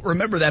I don't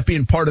remember that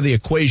being part of the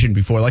equation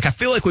before. Like I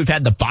feel like we've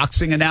had the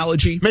boxing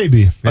analogy,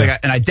 maybe. Like,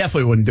 and I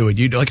definitely wouldn't do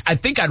it. I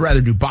think I'd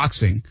rather do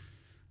boxing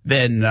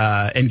than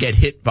and get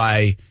hit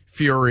by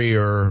Fury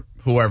or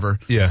whoever,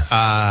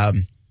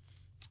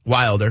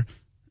 Wilder,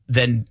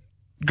 than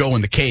go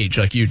in the cage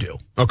like you do.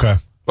 Okay.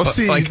 Well, But,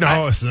 see, like,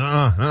 no, it's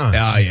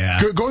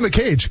yeah. Go in the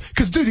cage,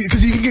 because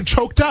you can get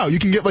choked out. You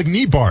can get like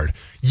knee barred.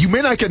 You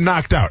may not get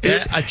knocked out.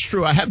 Yeah, it's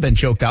true. I have been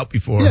choked out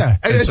before. Yeah,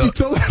 and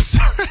so,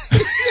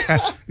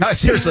 no,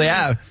 seriously, I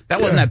have.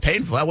 That wasn't that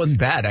painful. That wasn't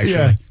bad,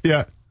 actually.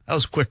 Yeah. That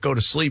was quick go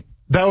to sleep.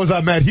 That was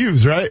Matt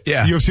Hughes, right?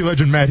 Yeah. UFC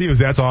legend Matt Hughes.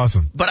 That's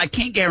awesome. But I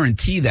can't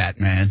guarantee that,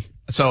 man.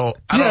 So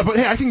but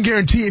hey, I can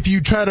guarantee if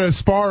you try to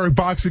spar or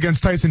box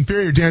against Tyson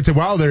Fury or Deontay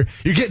Wilder,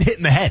 you're getting hit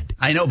in the head.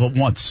 I know, but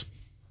once.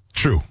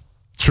 True.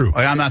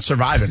 Like I'm not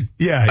surviving.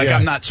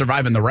 I'm not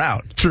surviving the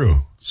round.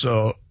 True.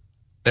 So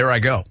there I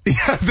go.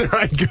 Yeah, there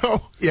I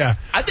go. Yeah.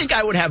 I think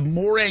I would have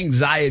more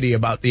anxiety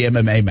about the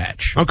MMA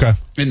match. Okay.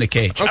 In the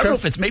cage. Okay. I don't know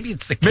if it's the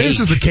cage. Maybe it's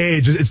just the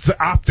cage. It's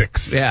the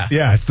optics. Yeah.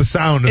 Yeah, it's the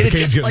sound of the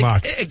cage getting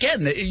locked.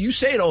 Again, you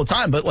say it all the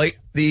time, but like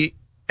the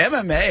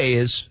MMA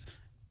is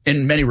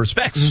in many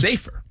respects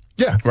safer.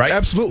 Yeah, right.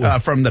 Absolutely.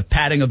 From the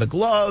padding of the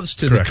gloves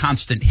to Correct. the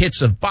constant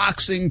hits of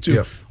boxing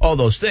to all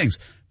those things,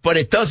 but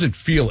it doesn't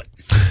feel it.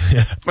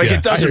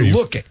 It doesn't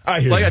look it.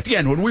 I hear like you. at the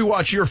end when we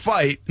watch your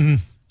fight,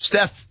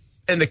 Steph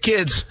and the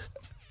kids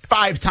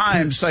 5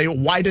 times say,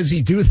 "Why does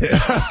he do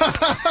this?"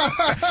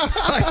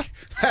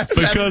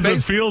 Because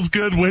it feels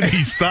good when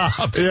he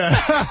stops.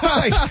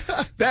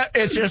 That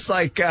it's just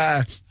like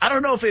I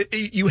don't know if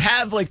you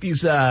have like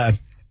these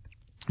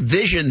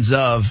visions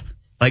of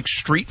like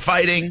street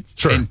fighting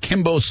and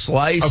Kimbo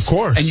Slice, of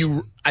course,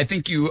 and I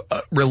think you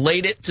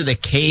relate it to the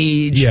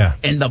cage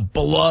and the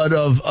blood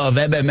of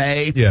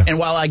MMA. Yeah. And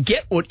while I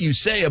get what you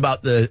say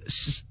about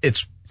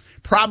it's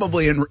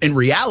probably in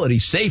reality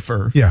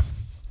safer. Yeah.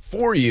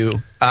 For you,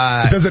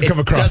 it doesn't come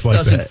across like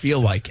that. Doesn't feel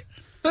like it.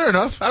 Fair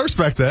enough. I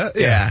respect that.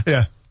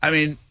 Yeah. I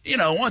mean,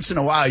 once in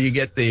a while you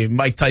get the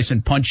Mike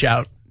Tyson punch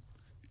out,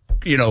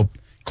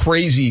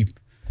 crazy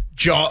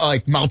jaw,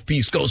 like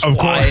mouthpiece goes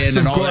flying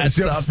and all that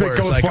stuff. Spit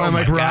goes flying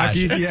like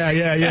Rocky. Gosh.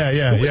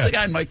 Yeah. Who was the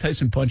guy in Mike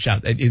Tyson punch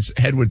out? His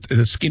head with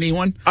the skinny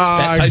one?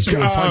 That Tyson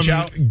would punch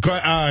out?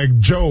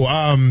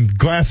 Joe,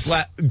 glass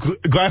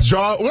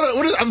jaw.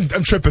 What is,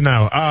 I'm tripping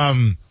now.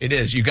 It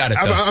is. You got it,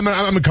 though. I'm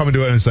gonna come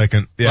into it in a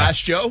second. Yeah. Glass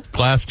Joe?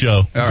 Glass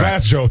Joe.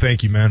 Glass Joe,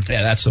 thank you, man.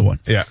 Yeah, that's the one.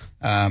 Yeah.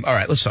 All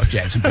right, let's talk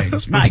Jags and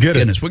Bengals. My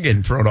goodness, we're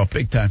getting thrown off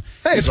big time.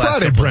 Hey, it's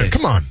Friday, Brent.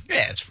 Come on.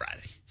 Yeah, it's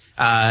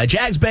Friday.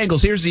 Jags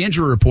Bengals, here's the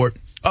injury report.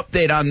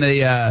 Update on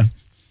the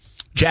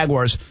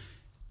Jaguars.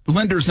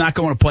 Linder's not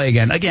going to play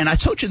again. Again, I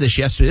told you this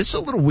yesterday. This is a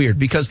little weird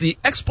because the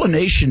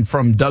explanation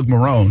from Doug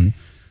Marrone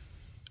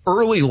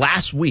early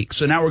last week,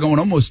 so now we're going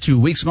almost 2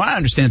 weeks ago. I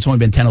understand it's only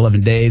been 10,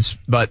 11 days,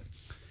 but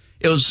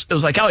it was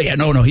like, oh, yeah,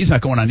 no, he's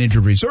not going on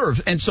injured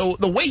reserve. And so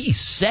the way he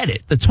said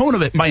it, the tone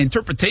of it, my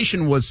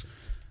interpretation was,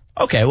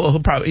 okay, well,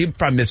 he'll probably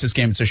miss this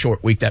game. It's a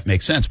short week. That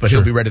makes sense. But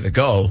he'll be ready to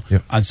go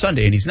on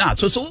Sunday, and he's not.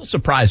 So it's a little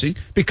surprising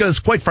because,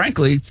 quite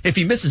frankly, if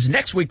he misses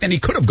next week, then he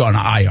could have gone to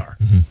IR.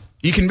 Mm-hmm.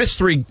 You can miss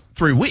three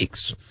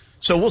weeks.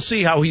 So we'll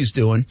see how he's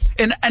doing.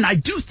 And I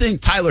do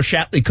think Tyler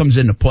Shatley comes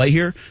into play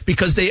here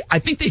because I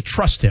think they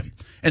trust him.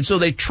 And so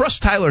they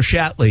trust Tyler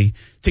Shatley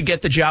to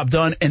get the job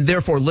done, and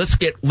therefore let's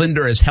get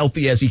Linder as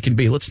healthy as he can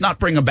be. Let's not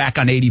bring him back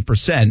on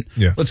 80%.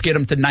 Yeah. Let's get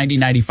him to 90,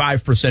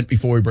 95%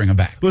 before we bring him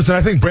back. Listen,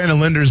 I think Brandon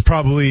Linder is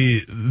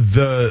probably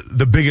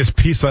the biggest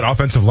piece of that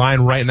offensive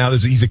line right now.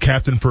 He's a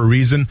captain for a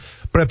reason.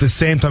 But at the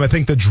same time, I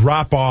think the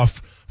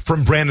drop-off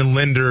from Brandon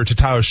Linder to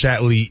Tyler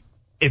Shatley,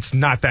 it's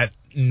not that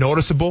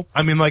noticeable.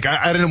 I mean, like,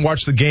 I didn't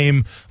watch the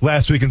game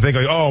last week and think,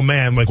 like, oh,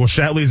 man, like, well,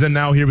 Shatley's in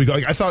now, here we go.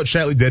 Like, I thought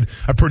Shatley did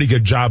a pretty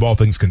good job, all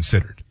things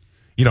considered.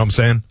 You know what I'm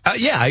saying?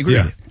 Yeah, I agree.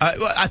 Yeah.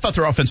 I thought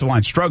their offensive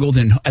line struggled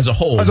as a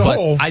whole.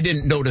 I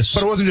didn't notice.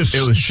 But it wasn't just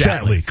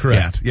Shatley,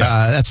 correct.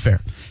 Yeah. That's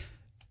fair.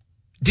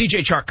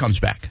 DJ Chark comes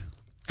back.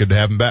 Good to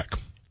have him back.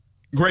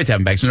 Great to have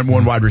him back. He's the number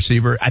one wide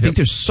receiver. I think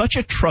there's such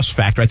a trust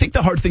factor. I think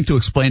the hard thing to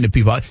explain to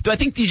people, do I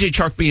think DJ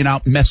Chark being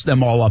out messed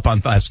them all up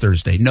on last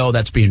Thursday? No,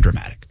 that's being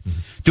dramatic. Mm-hmm.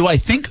 Do I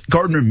think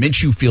Gardner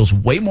Minshew feels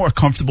way more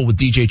comfortable with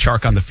DJ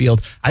Chark on the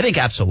field? I think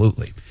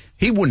absolutely.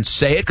 He wouldn't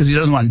say it because he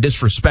doesn't want to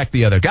disrespect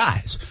the other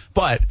guys.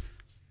 But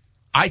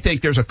I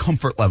think there's a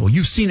comfort level.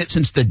 You've seen it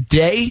since the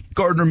day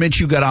Gardner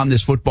Minshew got on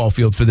this football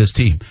field for this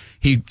team.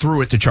 He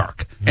threw it to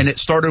Chark. Mm-hmm. And it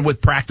started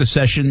with practice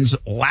sessions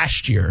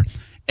last year.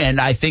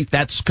 And I think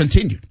that's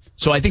continued.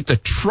 So I think the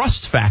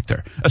trust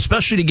factor,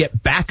 especially to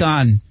get back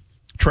on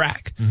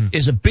track,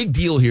 is a big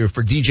deal here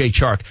for DJ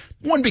Chark.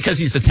 One, because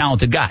he's a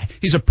talented guy.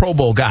 He's a Pro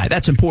Bowl guy.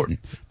 That's important.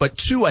 But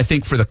two, I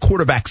think for the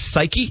quarterback's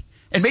psyche,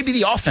 and maybe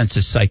the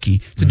offense's psyche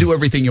to do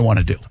everything you want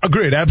to do.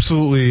 Agreed,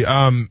 absolutely.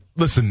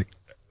 Listen,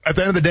 at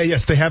the end of the day,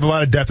 yes, they have a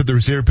lot of depth at the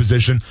receiver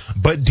position,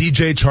 but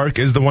DJ Chark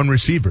is the one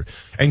receiver.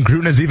 And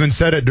Gruden has even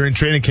said it during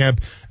training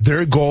camp.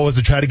 Their goal is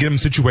to try to get him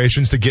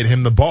situations to get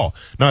him the ball.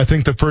 Now, I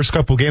think the first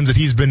couple games that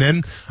he's been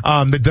in,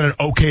 they've done an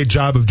okay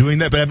job of doing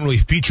that, but haven't really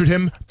featured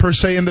him per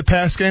se in the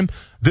pass game.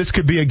 This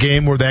could be a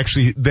game where they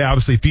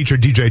obviously feature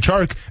DJ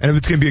Chark, and if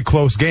it's going to be a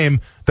close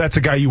game, that's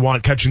a guy you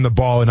want catching the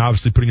ball and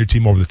obviously putting your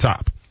team over the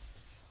top.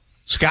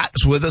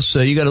 Scott's with us.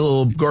 You got a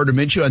little Gardner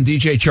Minshew on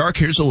DJ Chark.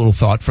 Here's a little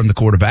thought from the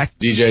quarterback.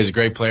 DJ is a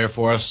great player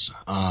for us.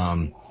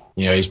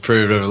 He's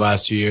proved over the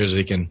last 2 years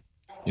he can,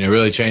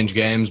 really change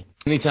games.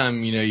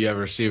 Anytime, you have a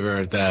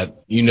receiver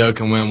that,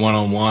 can win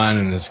one-on-one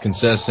and is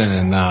consistent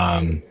and,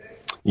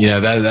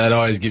 that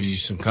always gives you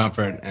some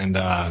comfort and,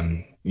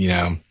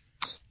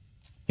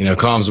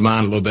 calms the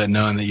mind a little bit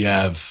knowing that you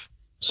have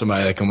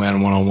somebody that can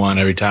win one-on-one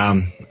every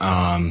time.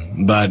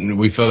 But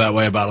we feel that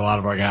way about a lot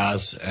of our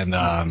guys, and,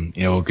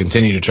 we'll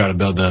continue to try to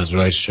build those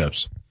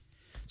relationships.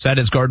 So that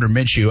is Gardner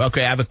Minshew.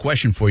 Okay, I have a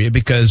question for you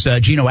because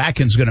Geno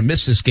Atkins is going to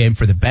miss this game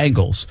for the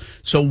Bengals.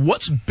 So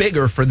what's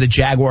bigger for the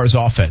Jaguars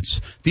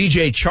offense?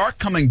 DJ Chark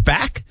coming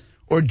back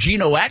or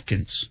Geno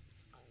Atkins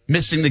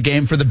missing the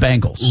game for the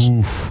Bengals?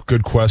 Ooh,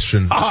 good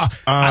question. I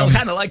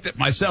kind of liked it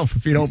myself,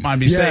 if you don't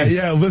mind me saying.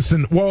 Yeah,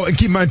 listen. Well, and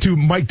keep in mind, too,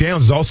 Mike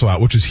Daniels is also out,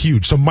 which is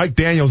huge. So Mike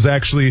Daniels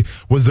actually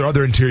was their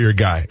other interior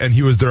guy, and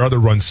he was their other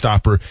run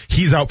stopper.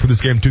 He's out for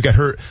this game, too. Got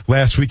hurt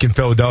last week in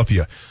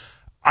Philadelphia.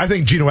 I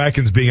think Geno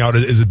Atkins being out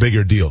is a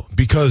bigger deal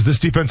because this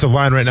defensive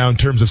line right now in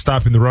terms of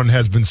stopping the run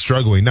has been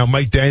struggling. Now,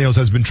 Mike Daniels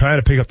has been trying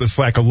to pick up the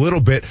slack a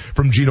little bit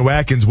from Geno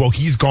Atkins. Well,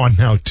 he's gone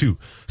now, too.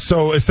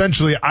 So,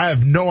 essentially, I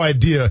have no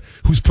idea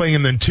who's playing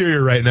in the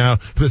interior right now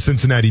for the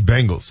Cincinnati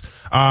Bengals.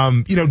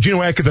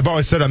 Geno Atkins, I've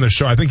always said on this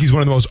show, I think he's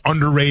one of the most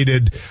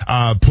underrated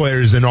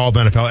players in all of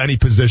NFL, any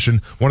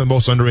position, one of the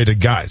most underrated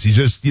guys. He's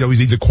just,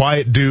 he's a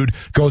quiet dude,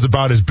 goes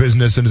about his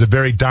business, and is a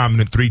very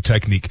dominant three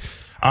technique.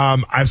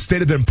 I've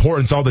stated the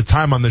importance all the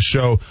time on the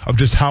show of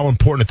just how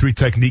important a three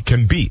technique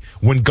can be.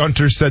 When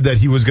Gunter said that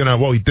he was going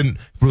to, he didn't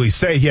really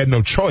say he had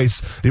no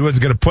choice. He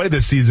wasn't going to play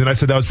this season. I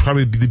said that was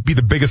probably be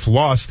the biggest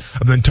loss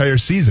of the entire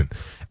season.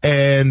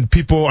 And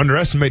people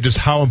underestimate just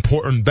how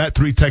important that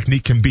three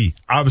technique can be.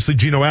 Obviously,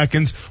 Geno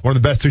Atkins, one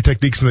of the best three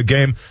techniques in the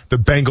game. The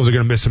Bengals are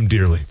going to miss him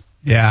dearly.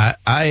 Yeah,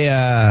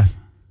 I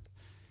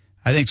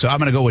think so. I'm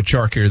going to go with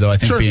Chark here, though. I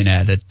think being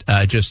added,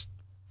 just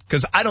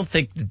because I don't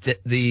think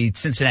the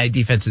Cincinnati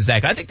defense is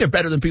that good. I think they're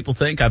better than people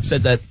think. I've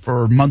said that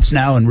for months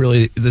now and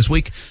really this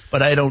week,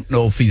 but I don't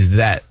know if he's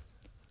that.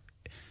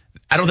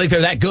 I don't think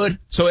they're that good.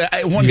 So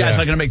one guy's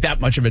not going to make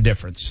that much of a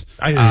difference.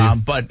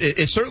 But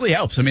it certainly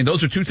helps. I mean,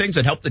 those are two things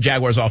that help the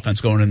Jaguars offense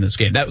going in this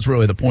game. That was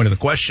really the point of the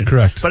question.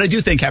 Correct. But I do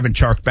think having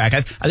Chark back,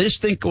 I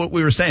just think what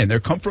we were saying,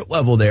 their comfort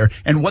level there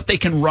and what they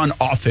can run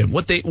off him,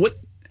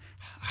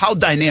 how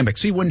dynamic.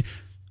 See, when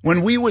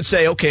we would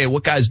say, okay,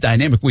 what guy's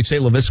dynamic, we'd say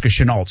Laviska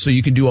Shenault, so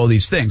you can do all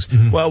these things.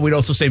 Mm-hmm. Well, we'd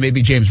also say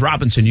maybe James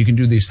Robinson, you can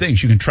do these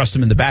things. You can trust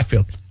him in the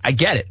backfield. I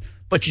get it.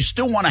 But you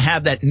still want to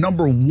have that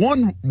number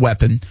one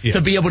weapon to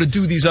be able to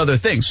do these other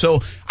things. So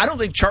I don't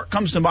think Chark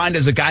comes to mind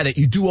as a guy that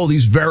you do all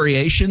these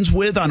variations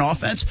with on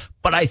offense.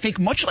 But I think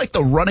much like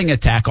the running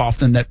attack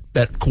often that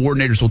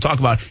coordinators will talk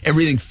about,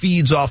 everything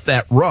feeds off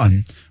that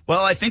run.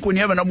 Well, I think when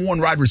you have a number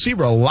one wide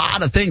receiver, a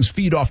lot of things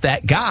feed off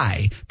that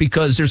guy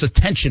because there's a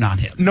tension on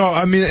him. No,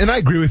 I mean, and I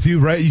agree with you,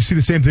 right? You see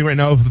the same thing right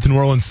now with the New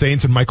Orleans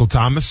Saints and Michael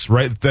Thomas,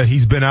 right? That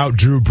he's been out.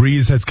 Drew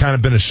Brees has kind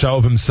of been a shell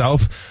of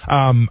himself.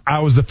 I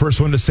was the first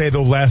one to say,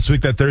 though, last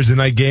week that Thursday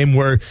night game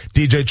where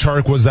DJ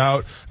Chark was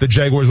out, the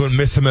Jaguars wouldn't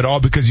miss him at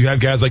all because you have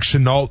guys like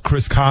Shenault,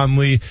 Chris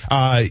Conley,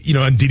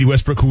 and Dede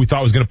Westbrook, who we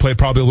thought was going to play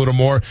probably a little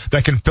more,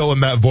 that can fill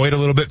in that void a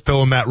little bit,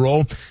 fill in that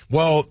role.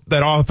 Well,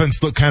 that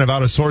offense looked kind of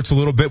out of sorts a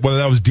little bit, whether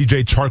that was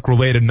DJ Chark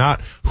related,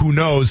 not, who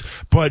knows.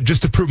 But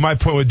just to prove my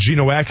point with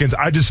Geno Atkins,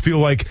 I just feel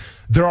like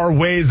there are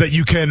ways that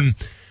you can,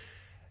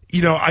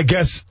 I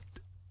guess,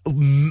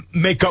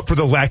 make up for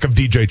the lack of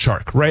DJ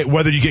Chark, right?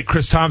 Whether you get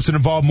Chris Thompson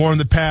involved more in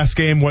the pass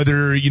game,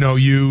 whether,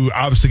 you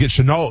obviously get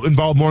Shenault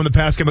involved more in the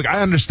pass game. Like,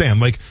 I understand.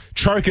 Like,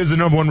 Chark is the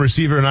number one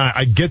receiver, and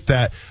I get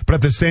that. But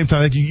at the same time,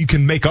 I think you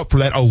can make up for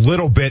that a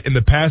little bit in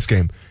the pass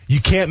game. You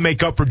can't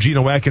make up for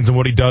Geno Atkins and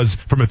what he does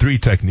from a three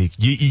technique.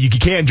 You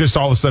can't just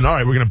all of a sudden, all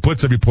right, we're going to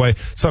blitz every play,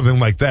 something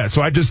like that.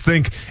 So I just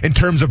think in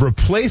terms of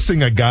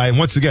replacing a guy, and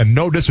once again,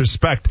 no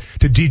disrespect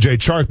to DJ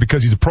Chark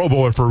because he's a Pro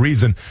Bowler for a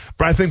reason,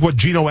 but I think what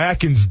Geno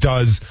Atkins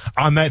does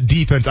on that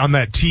defense, on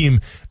that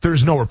team,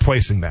 there's no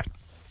replacing that.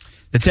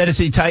 The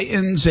Tennessee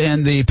Titans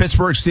and the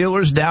Pittsburgh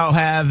Steelers now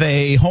have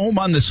a home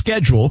on the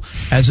schedule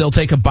as they'll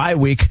take a bye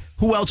week.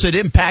 Who else had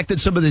impacted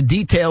some of the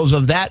details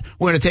of that?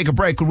 We're going to take a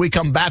break. When we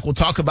come back, we'll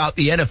talk about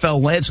the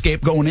NFL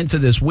landscape going into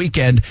this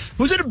weekend.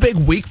 Who's it a big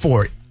week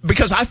for?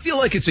 Because I feel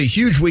like it's a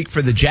huge week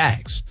for the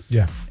Jags.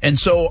 Yeah. And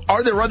so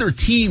are there other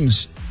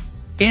teams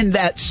in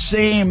that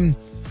same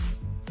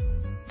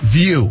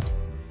view?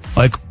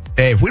 Like,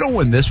 hey, if we don't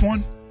win this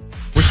one,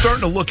 we're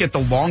starting to look at the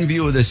long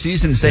view of the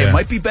season and say it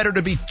might be better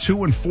to be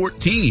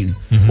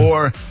 2-14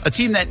 or a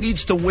team that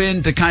needs to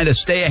win to kind of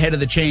stay ahead of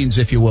the chains,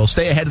 if you will,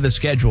 stay ahead of the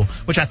schedule,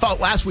 which I thought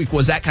last week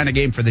was that kind of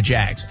game for the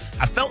Jags.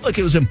 I felt like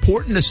it was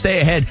important to stay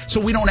ahead so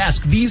we don't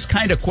ask these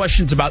kind of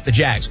questions about the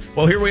Jags.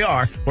 Well, here we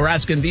are. We're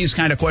asking these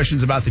kind of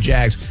questions about the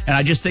Jags, and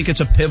I just think it's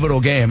a pivotal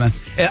game.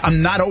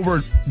 I'm not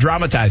over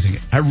dramatizing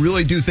it. I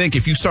really do think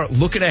if you start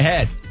looking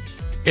ahead,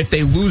 if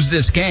they lose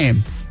this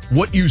game,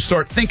 what you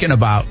start thinking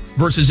about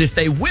versus if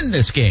they win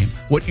this game,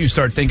 what you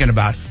start thinking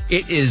about.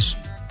 It is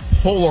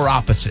polar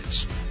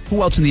opposites.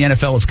 Who else in the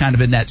NFL is kind of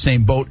in that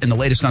same boat? And the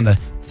latest on the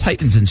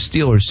Titans and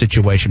Steelers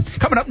situation.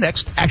 Coming up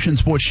next, Action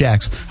Sports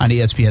Jacks on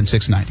ESPN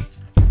 690.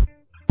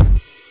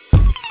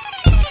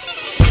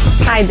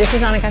 Hi, this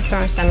is Annika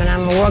Sorenstam, and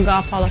I'm a World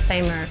Golf Hall of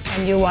Famer,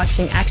 and you're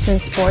watching Action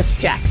Sports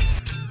Jacks.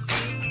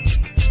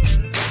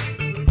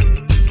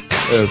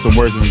 Some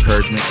words of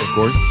encouragement, of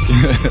course.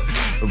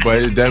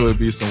 But that would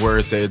be some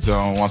words said to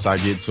him once I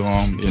get to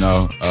him,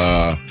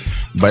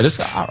 but it's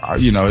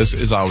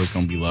always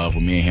going to be love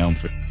with me and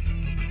him.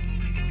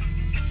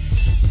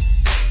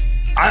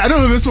 I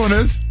know who this one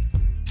is.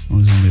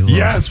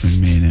 Yes.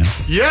 Me and him.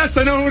 Yes,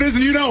 I know who it is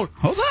and you don't.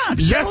 Hold on.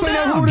 Yes, I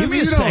know who it is. Give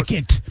me a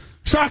second.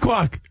 Shot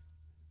clock.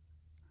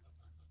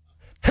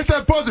 Hit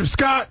that buzzer,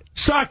 Scott.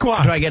 Shot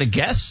clock. Do I get a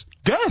guess?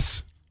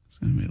 Guess. It's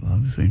going to be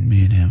love between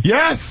me and him.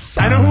 Yes,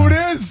 I know who it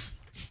is.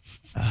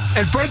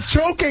 And Fred's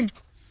choking.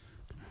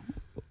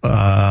 Let's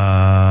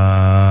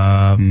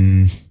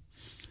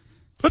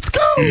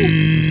go.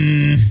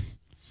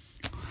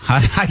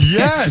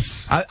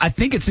 Yes. I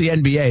think it's the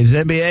NBA. Is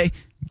it NBA?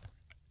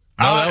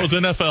 No, that was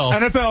NFL.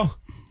 NFL.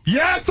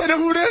 Yes, I know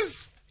who it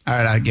is. All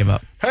right, I give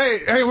up.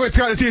 Hey, wait,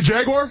 Scott, is he a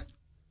Jaguar?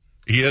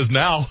 He is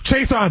now.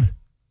 Chase on.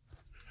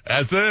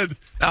 That's it.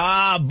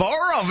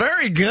 Burrow,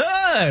 very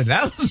good.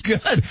 That was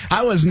good.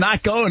 I was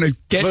not going to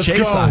get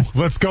Chase on.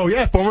 Let's go.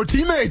 Yeah, former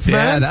teammates, man.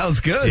 Yeah, that was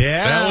good.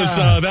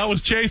 Yeah. That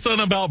was Chase on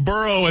about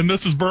Burrow, and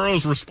this is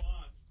Burrow's response.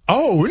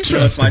 Oh,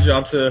 interesting. It's my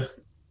job to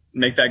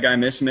make that guy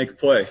miss and make a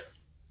play.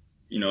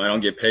 I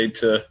don't get paid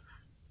to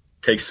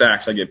take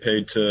sacks. I get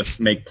paid to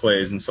make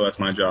plays, and so that's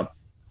my job.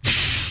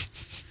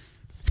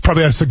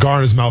 Probably had a cigar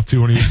in his mouth,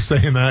 too, when he was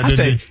saying that.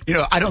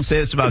 I don't say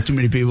this about too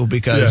many people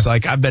because,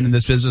 I've been in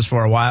this business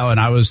for a while, and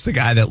I was the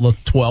guy that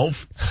looked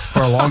 12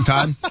 for a long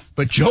time.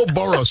 But Joe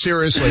Burrow,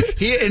 seriously,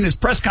 he in his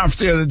press conference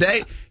the other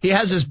day, he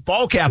has his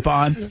ball cap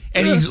on,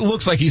 and he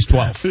looks like he's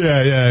 12.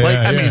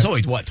 I mean, he's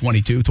only,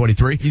 22,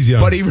 23? He's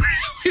young. But he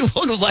really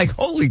looked like,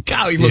 holy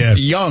cow, he looked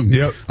young.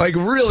 Yep. Like,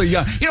 really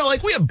young.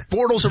 We have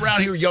Bortles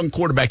around here, young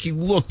quarterback. He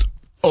looked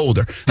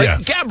older.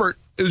 Gabbert,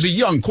 it was a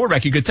young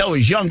quarterback. You could tell he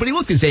was young, but he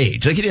looked his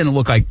age. Like, he didn't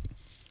look like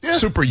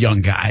super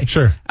young guy.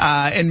 Sure.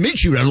 And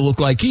Minshew doesn't look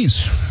like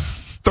he's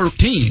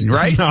 13,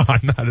 right? No,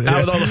 not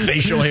with all the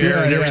facial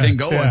hair and everything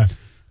going.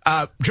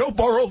 Yeah. Joe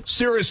Burrow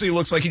seriously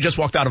looks like he just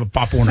walked out of a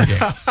Pop Warner game.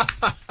 No,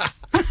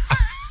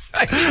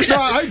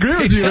 I agree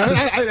with you, man.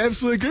 I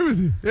absolutely agree with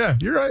you. Yeah,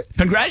 you're right.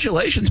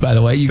 Congratulations, by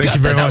the way. Thank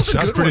you very much.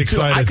 I was pretty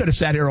excited. I could have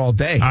sat here all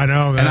day. I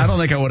know, man. And I don't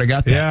think I would have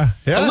got that.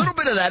 Yeah. A little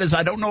bit of that is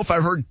I don't know if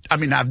I've heard,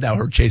 I've now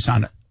heard Chase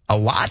on a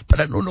lot, but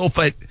I don't know if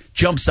it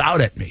jumps out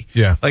at me.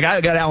 Yeah. Like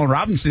I got Allen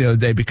Robinson the other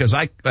day because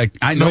I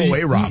know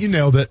A-Rob. You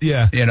nailed it.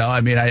 Yeah.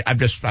 I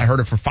heard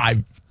it for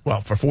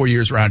 4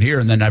 years around here,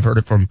 and then I've heard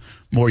it from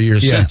more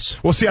years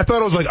since. Well, see, I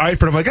thought it was like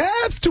Eifert. I'm like,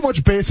 it's too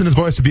much bass in his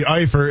voice to be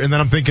Eifert. And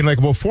then I'm thinking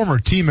former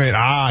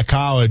teammate,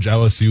 college,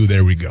 LSU,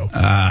 there we go.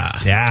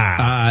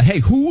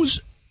 Hey, who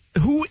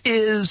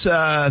is,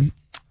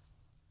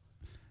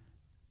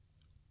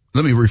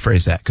 let me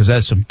rephrase that because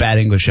that's some bad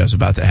English I was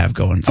about to have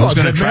going. I was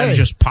going to try to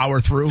just power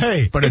through,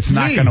 but it's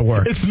not going to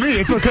work. It's me.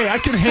 It's okay. I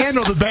can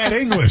handle the bad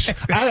English.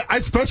 I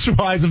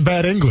specialize in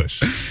bad English.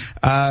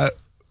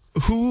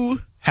 Who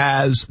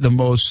has the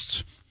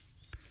most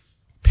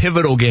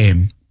pivotal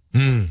game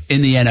in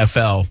the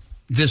NFL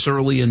this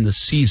early in the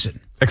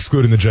season?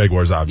 Excluding the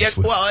Jaguars,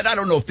 obviously. Yeah, well, and I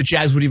don't know if the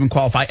Jags would even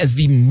qualify as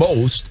the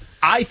most.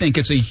 I think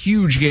it's a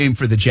huge game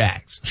for the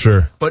Jags.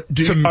 Sure. But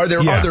are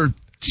there other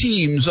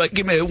teams, like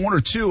give me one or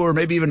two or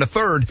maybe even a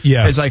third,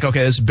 it's like,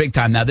 okay, this is big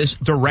time. Now this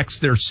directs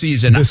their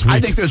season. I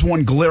think there's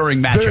one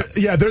glaring matchup.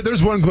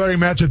 There's one glaring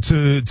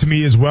matchup to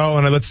me as well.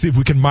 And let's see if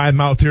we can mine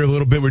mouth here a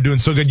little bit. We're doing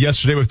so good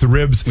yesterday with the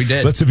ribs. We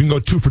did. Let's see if we can go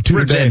 2 for 2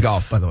 ribs today. And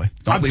golf, by the way.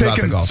 Don't leave out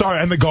the golf.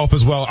 Sorry, and the golf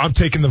as well. I'm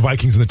taking the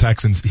Vikings and the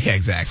Texans. Yeah,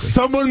 exactly.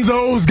 Someone's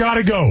always got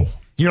to go.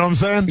 You know what I'm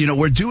saying?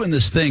 We're doing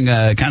this thing,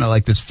 kind of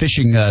like this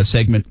fishing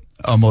segment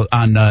on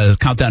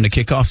Countdown to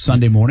Kickoff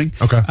Sunday morning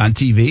on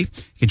TV. You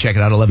can check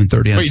it out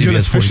 11:30 on CBS 47. You're doing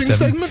this fishing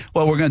segment?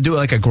 Well, we're going to do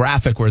like a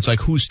graphic where it's like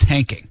who's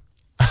tanking,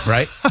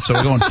 right? So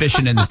we're going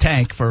fishing in the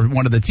tank for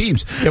one of the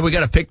teams. Then we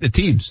got to pick the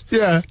teams.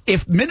 Yeah.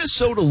 If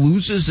Minnesota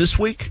loses this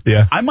week,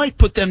 I might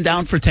put them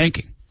down for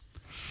tanking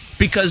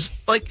because,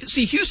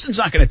 Houston's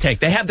not going to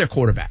tank. They have their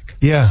quarterback.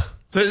 Yeah.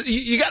 So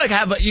you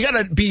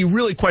gotta be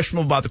really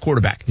questionable about the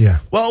quarterback. Yeah.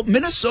 Well,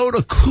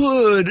 Minnesota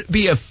could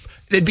be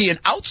there'd be an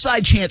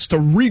outside chance to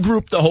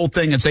regroup the whole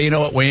thing and say, you know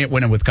what, we ain't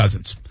winning with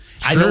Cousins.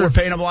 Sure. I know we're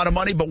paying him a lot of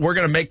money, but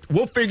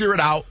we'll figure it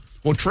out.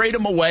 We'll trade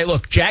him away.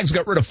 Look, Jags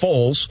got rid of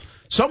Foles.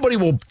 Somebody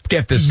will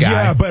get this guy.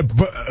 Yeah, but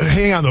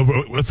hang on,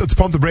 though. Let's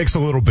pump the brakes a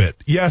little bit.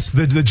 Yes,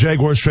 the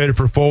Jaguars traded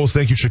for Foles.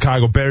 Thank you,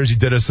 Chicago Bears. You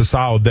did us a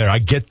solid there. I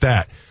get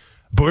that.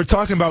 But we're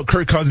talking about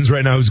Kirk Cousins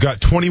right now, who's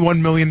got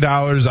 $21 million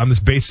on this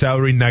base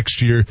salary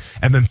next year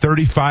and then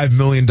 $35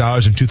 million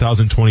in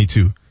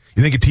 2022.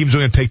 You think a team's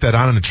going to take that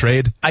on a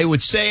trade? I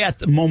would say at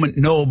the moment,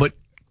 no, but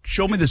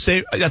show me the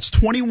same. That's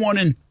 21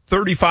 and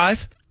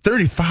 35?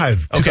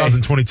 35,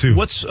 2022. Okay.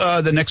 What's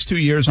the next 2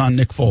 years on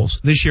Nick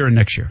Foles? This year and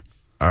next year?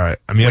 All right.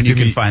 I mean, when you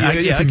can find. I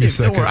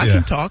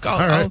can talk.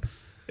 I'll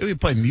we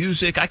play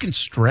music. I can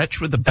stretch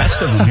with the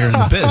best of them here in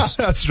the biz.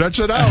 Stretch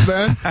it out,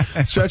 man.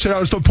 Stretch it out.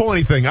 Just don't pull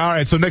anything. All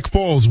right. So Nick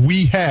Foles,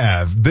 we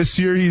have this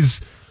year.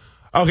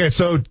 Okay.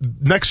 So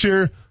next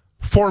year,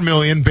 $4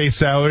 million base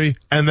salary,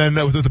 and then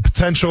with the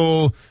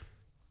potential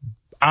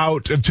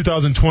out of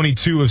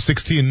 2022 of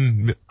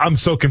 16. I'm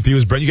so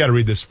confused, Brent. You got to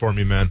read this for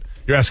me, man.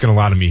 You're asking a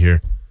lot of me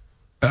here.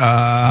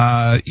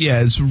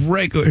 His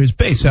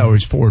base salary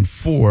is 4 and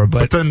 4,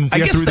 but then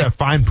you have to read that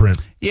fine print.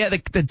 Yeah,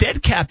 the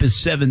dead cap is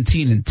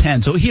 17 and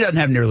 10, so he doesn't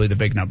have nearly the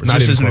big numbers. Not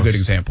this isn't close. a good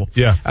example.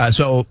 Yeah.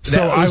 So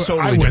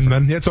I win different.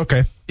 then. Yeah, it's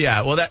okay.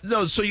 Yeah.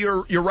 Well, so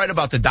you're right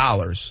about the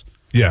dollars.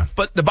 Yeah.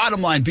 But the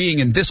bottom line being,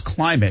 in this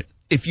climate,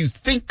 if you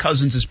think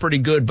Cousins is pretty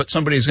good, but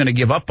somebody's going to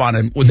give up on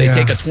him, would they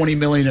take a $20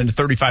 million and a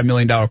 $35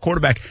 million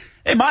quarterback?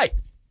 They might.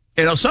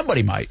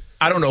 Somebody might.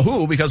 I don't know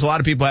who, because a lot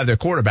of people have their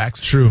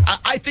quarterbacks. True.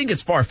 I think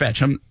it's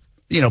far-fetched.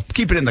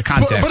 Keep it in the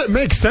context. But it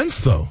makes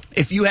sense, though.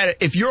 If you're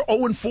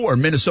 0-4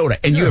 in Minnesota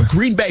and you have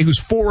Green Bay, who's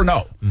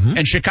 4-0,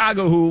 and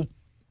Chicago, who,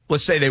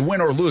 let's say they win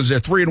or lose, they're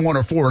 3-1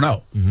 or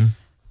 4-0,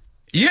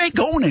 you ain't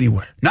going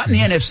anywhere. Not in the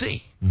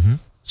NFC.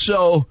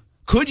 So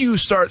could you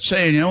start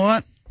saying, you know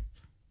what,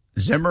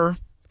 Zimmer,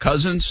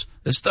 Cousins,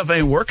 this stuff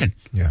ain't working.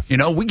 Yeah.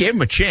 We gave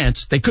them a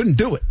chance. They couldn't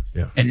do it.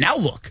 Yeah. And now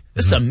look,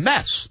 this is a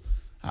mess.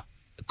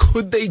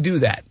 Could they do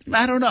that?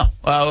 I don't know.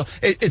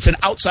 It's an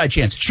outside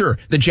chance. Sure,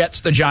 the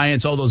Jets, the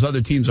Giants, all those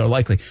other teams are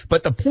likely.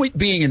 But the point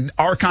being in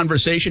our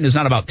conversation is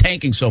not about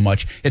tanking so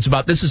much. It's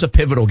about this is a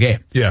pivotal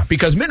game. Yeah.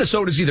 Because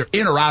Minnesota's either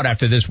in or out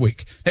after this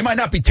week. They might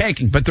not be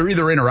tanking, but they're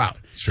either in or out.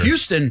 Sure.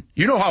 Houston,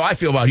 you know how I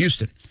feel about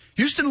Houston.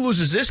 Houston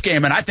loses this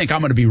game, and I think I'm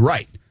going to be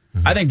right.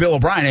 I think Bill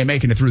O'Brien ain't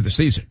making it through the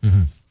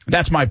season.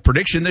 That's my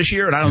prediction this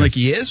year, and I don't think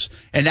he is.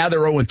 And now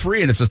they're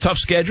 0-3, and it's a tough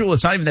schedule.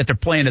 It's not even that they're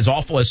playing as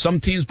awful as some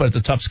teams, but it's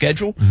a tough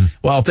schedule.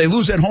 Well, if they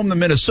lose at home to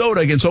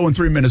Minnesota against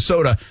 0-3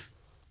 Minnesota,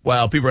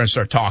 well, people are going to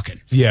start talking.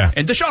 Yeah.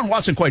 And Deshaun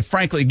Watson, quite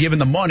frankly, given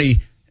the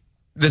money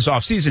this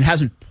offseason,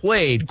 hasn't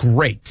played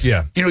great.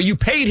 Yeah. You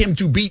paid him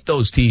to beat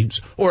those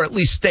teams, or at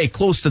least stay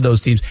close to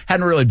those teams.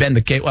 Hadn't really been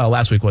the case. Well,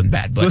 last week wasn't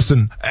bad. But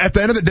listen, at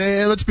the end of the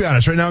day, let's be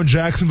honest. Right now in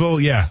Jacksonville,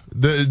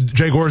 the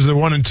Jaguars are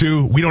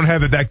 1-2. We don't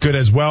have it that good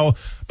as well.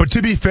 But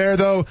to be fair,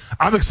 though,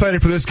 I'm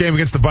excited for this game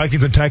against the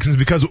Vikings and Texans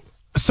because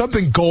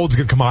something gold's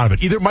going to come out of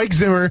it. Either Mike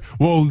Zimmer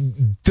will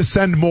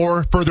descend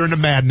more further into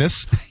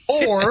madness,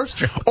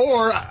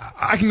 or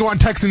I can go on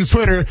Texans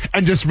Twitter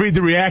and just read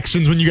the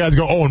reactions when you guys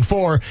go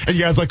 0-4 and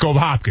you guys let go of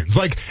Hopkins.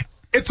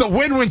 It's a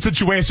win-win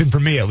situation for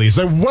me, at least.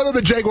 Whether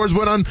the Jaguars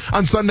win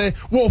on Sunday,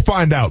 we'll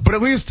find out. But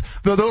at least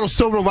the little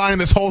silver lining in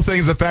this whole thing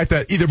is the fact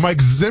that either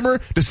Mike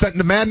Zimmer descent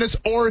into madness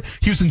or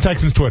Houston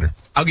Texans Twitter.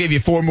 I'll give you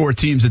 4 more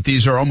teams that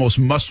these are almost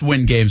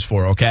must-win games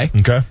for, okay?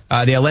 Okay.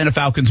 The Atlanta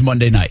Falcons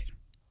Monday night.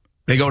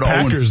 They go to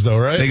Packers, though,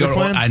 right? They go to,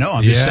 I know,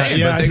 I'm just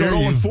saying, but they go to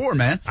 0-4,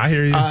 man. I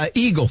hear you.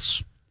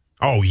 Eagles.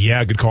 Oh,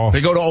 yeah, good call.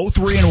 They go to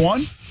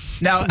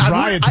 0-3-1. Now,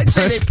 I'd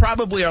say they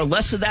probably are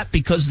less of that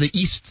because the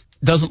East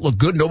doesn't look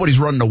good. Nobody's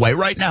running away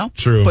right now.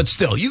 True. But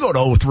still, you go to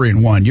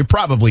 0-3-1, you're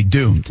probably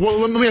doomed. Well,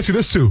 let me ask you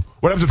this, too.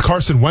 What happens with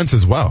Carson Wentz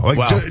as well?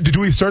 Did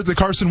we start the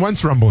Carson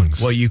Wentz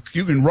rumblings? Well, you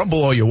can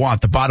rumble all you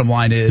want. The bottom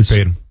line is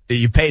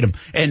you paid him.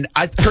 And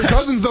Kirk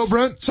Cousins, though,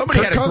 Brent.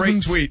 Somebody had a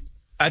great tweet.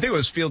 I think it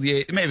was Field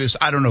Yates. Maybe it was,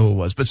 I don't know who it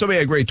was, but somebody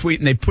had a great tweet,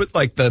 and they put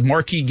the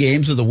marquee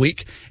games of the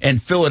week,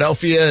 and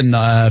Philadelphia and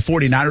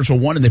 49ers were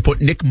one, and they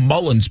put Nick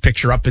Mullins'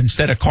 picture up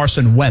instead of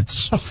Carson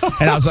Wentz.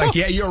 And I was like,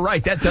 yeah, you're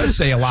right. That does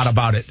say a lot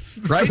about it,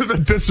 right? The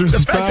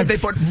disrespect. The fact that they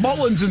put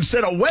Mullins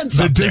instead of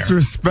Wentz up there. The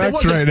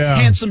disrespect right now.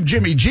 Handsome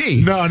Jimmy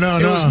G. No. It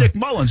was Nick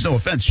Mullins. No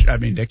offense. I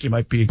mean, Nick, you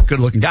might be a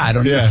good-looking guy. I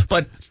don't know.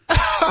 But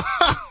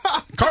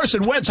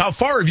Carson Wentz, how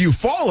far have you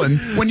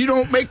fallen when you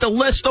don't make the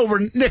list over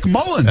Nick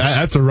Mullins?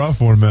 That's a rough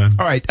one, man.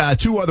 All right,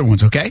 2 other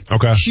ones, okay?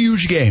 Okay.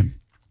 Huge game.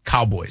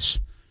 Cowboys.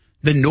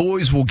 The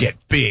noise will get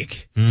big.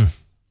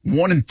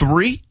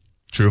 1-3.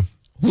 True.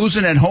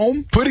 Losing at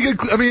home. Pretty good.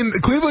 I mean, the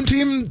Cleveland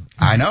team.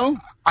 I know.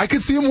 I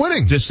could see them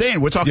winning. Just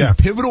saying, we're talking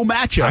pivotal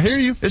matchups. I hear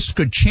you. This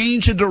could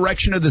change the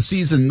direction of the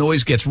season.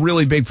 Noise gets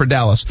really big for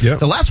Dallas. Yep.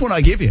 The last one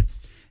I give you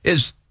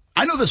is,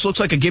 I know this looks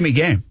like a gimme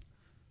game,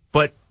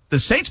 but the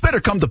Saints better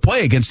come to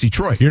play against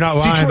Detroit. You're not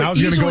lying. Detroit I was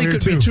going to go here,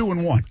 could too.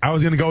 be 2-1. I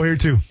was going to go here,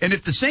 too. And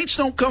if the Saints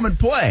don't come and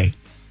play.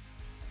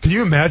 Can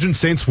you imagine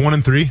Saints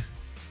 1-3?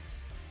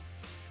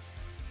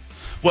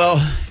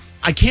 Well,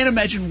 I can't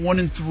imagine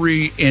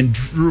 1-3 and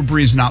Drew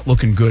Brees not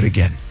looking good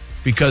again,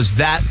 because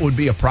that would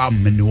be a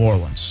problem in New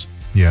Orleans.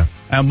 Yeah.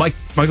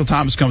 Michael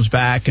Thomas comes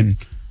back, and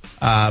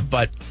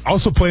But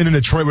also playing in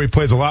Detroit where he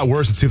plays a lot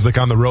worse, it seems like,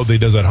 on the road than he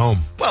does at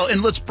home. Well,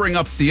 and let's bring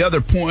up the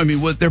other point. I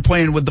mean, they're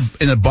playing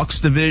in the Bucks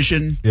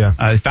division. Yeah.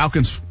 The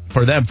Falcons,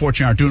 for them,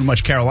 fortunately, aren't doing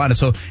much Carolina.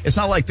 So it's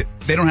not like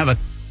they don't have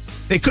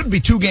they could be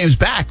 2 games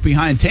back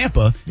behind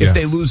Tampa if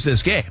they lose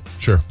this game.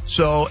 Sure.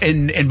 So,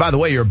 and by the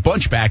way, you're a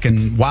bunch back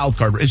in wild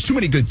card. It's too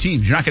many good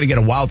teams. You're not going to get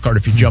a wild card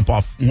if you jump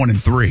off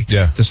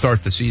 1-3 to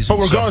start the season.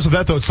 But regardless of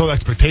that, though, it's still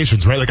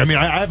expectations, right? Like, I mean,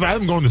 I have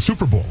them going to the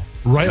Super Bowl,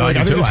 right? No, like,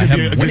 I think it's going to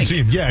be a good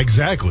team. Yeah,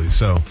 exactly.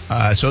 So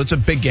it's a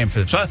big game for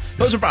them. So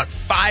those are about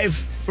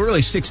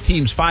 6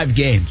 teams, 5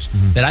 games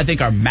that I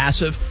think are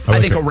massive. I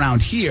think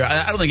around here,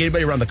 I don't think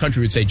anybody around the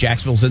country would say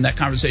Jacksonville's in that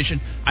conversation.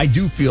 I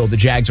do feel the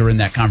Jags are in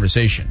that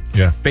conversation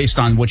based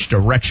on which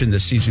direction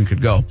this season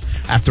could go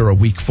after a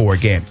Week 4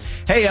 game.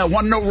 Hey,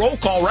 want to know roll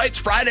call, right? It's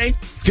Friday.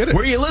 Let's get it.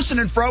 Where are you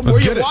listening from? Where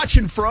are you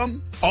watching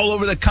from? All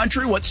over the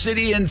country? What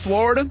city in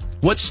Florida?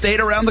 What state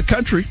around the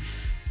country?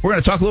 We're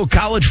going to talk a little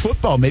college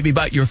football, maybe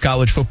about your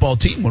college football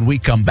team when we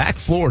come back.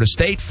 Florida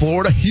State,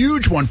 Florida,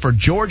 huge one for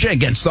Georgia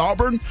against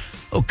Auburn.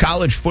 Oh,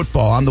 college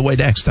football on the way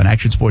next on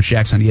Action Sports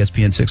Jacks on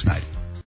ESPN 690.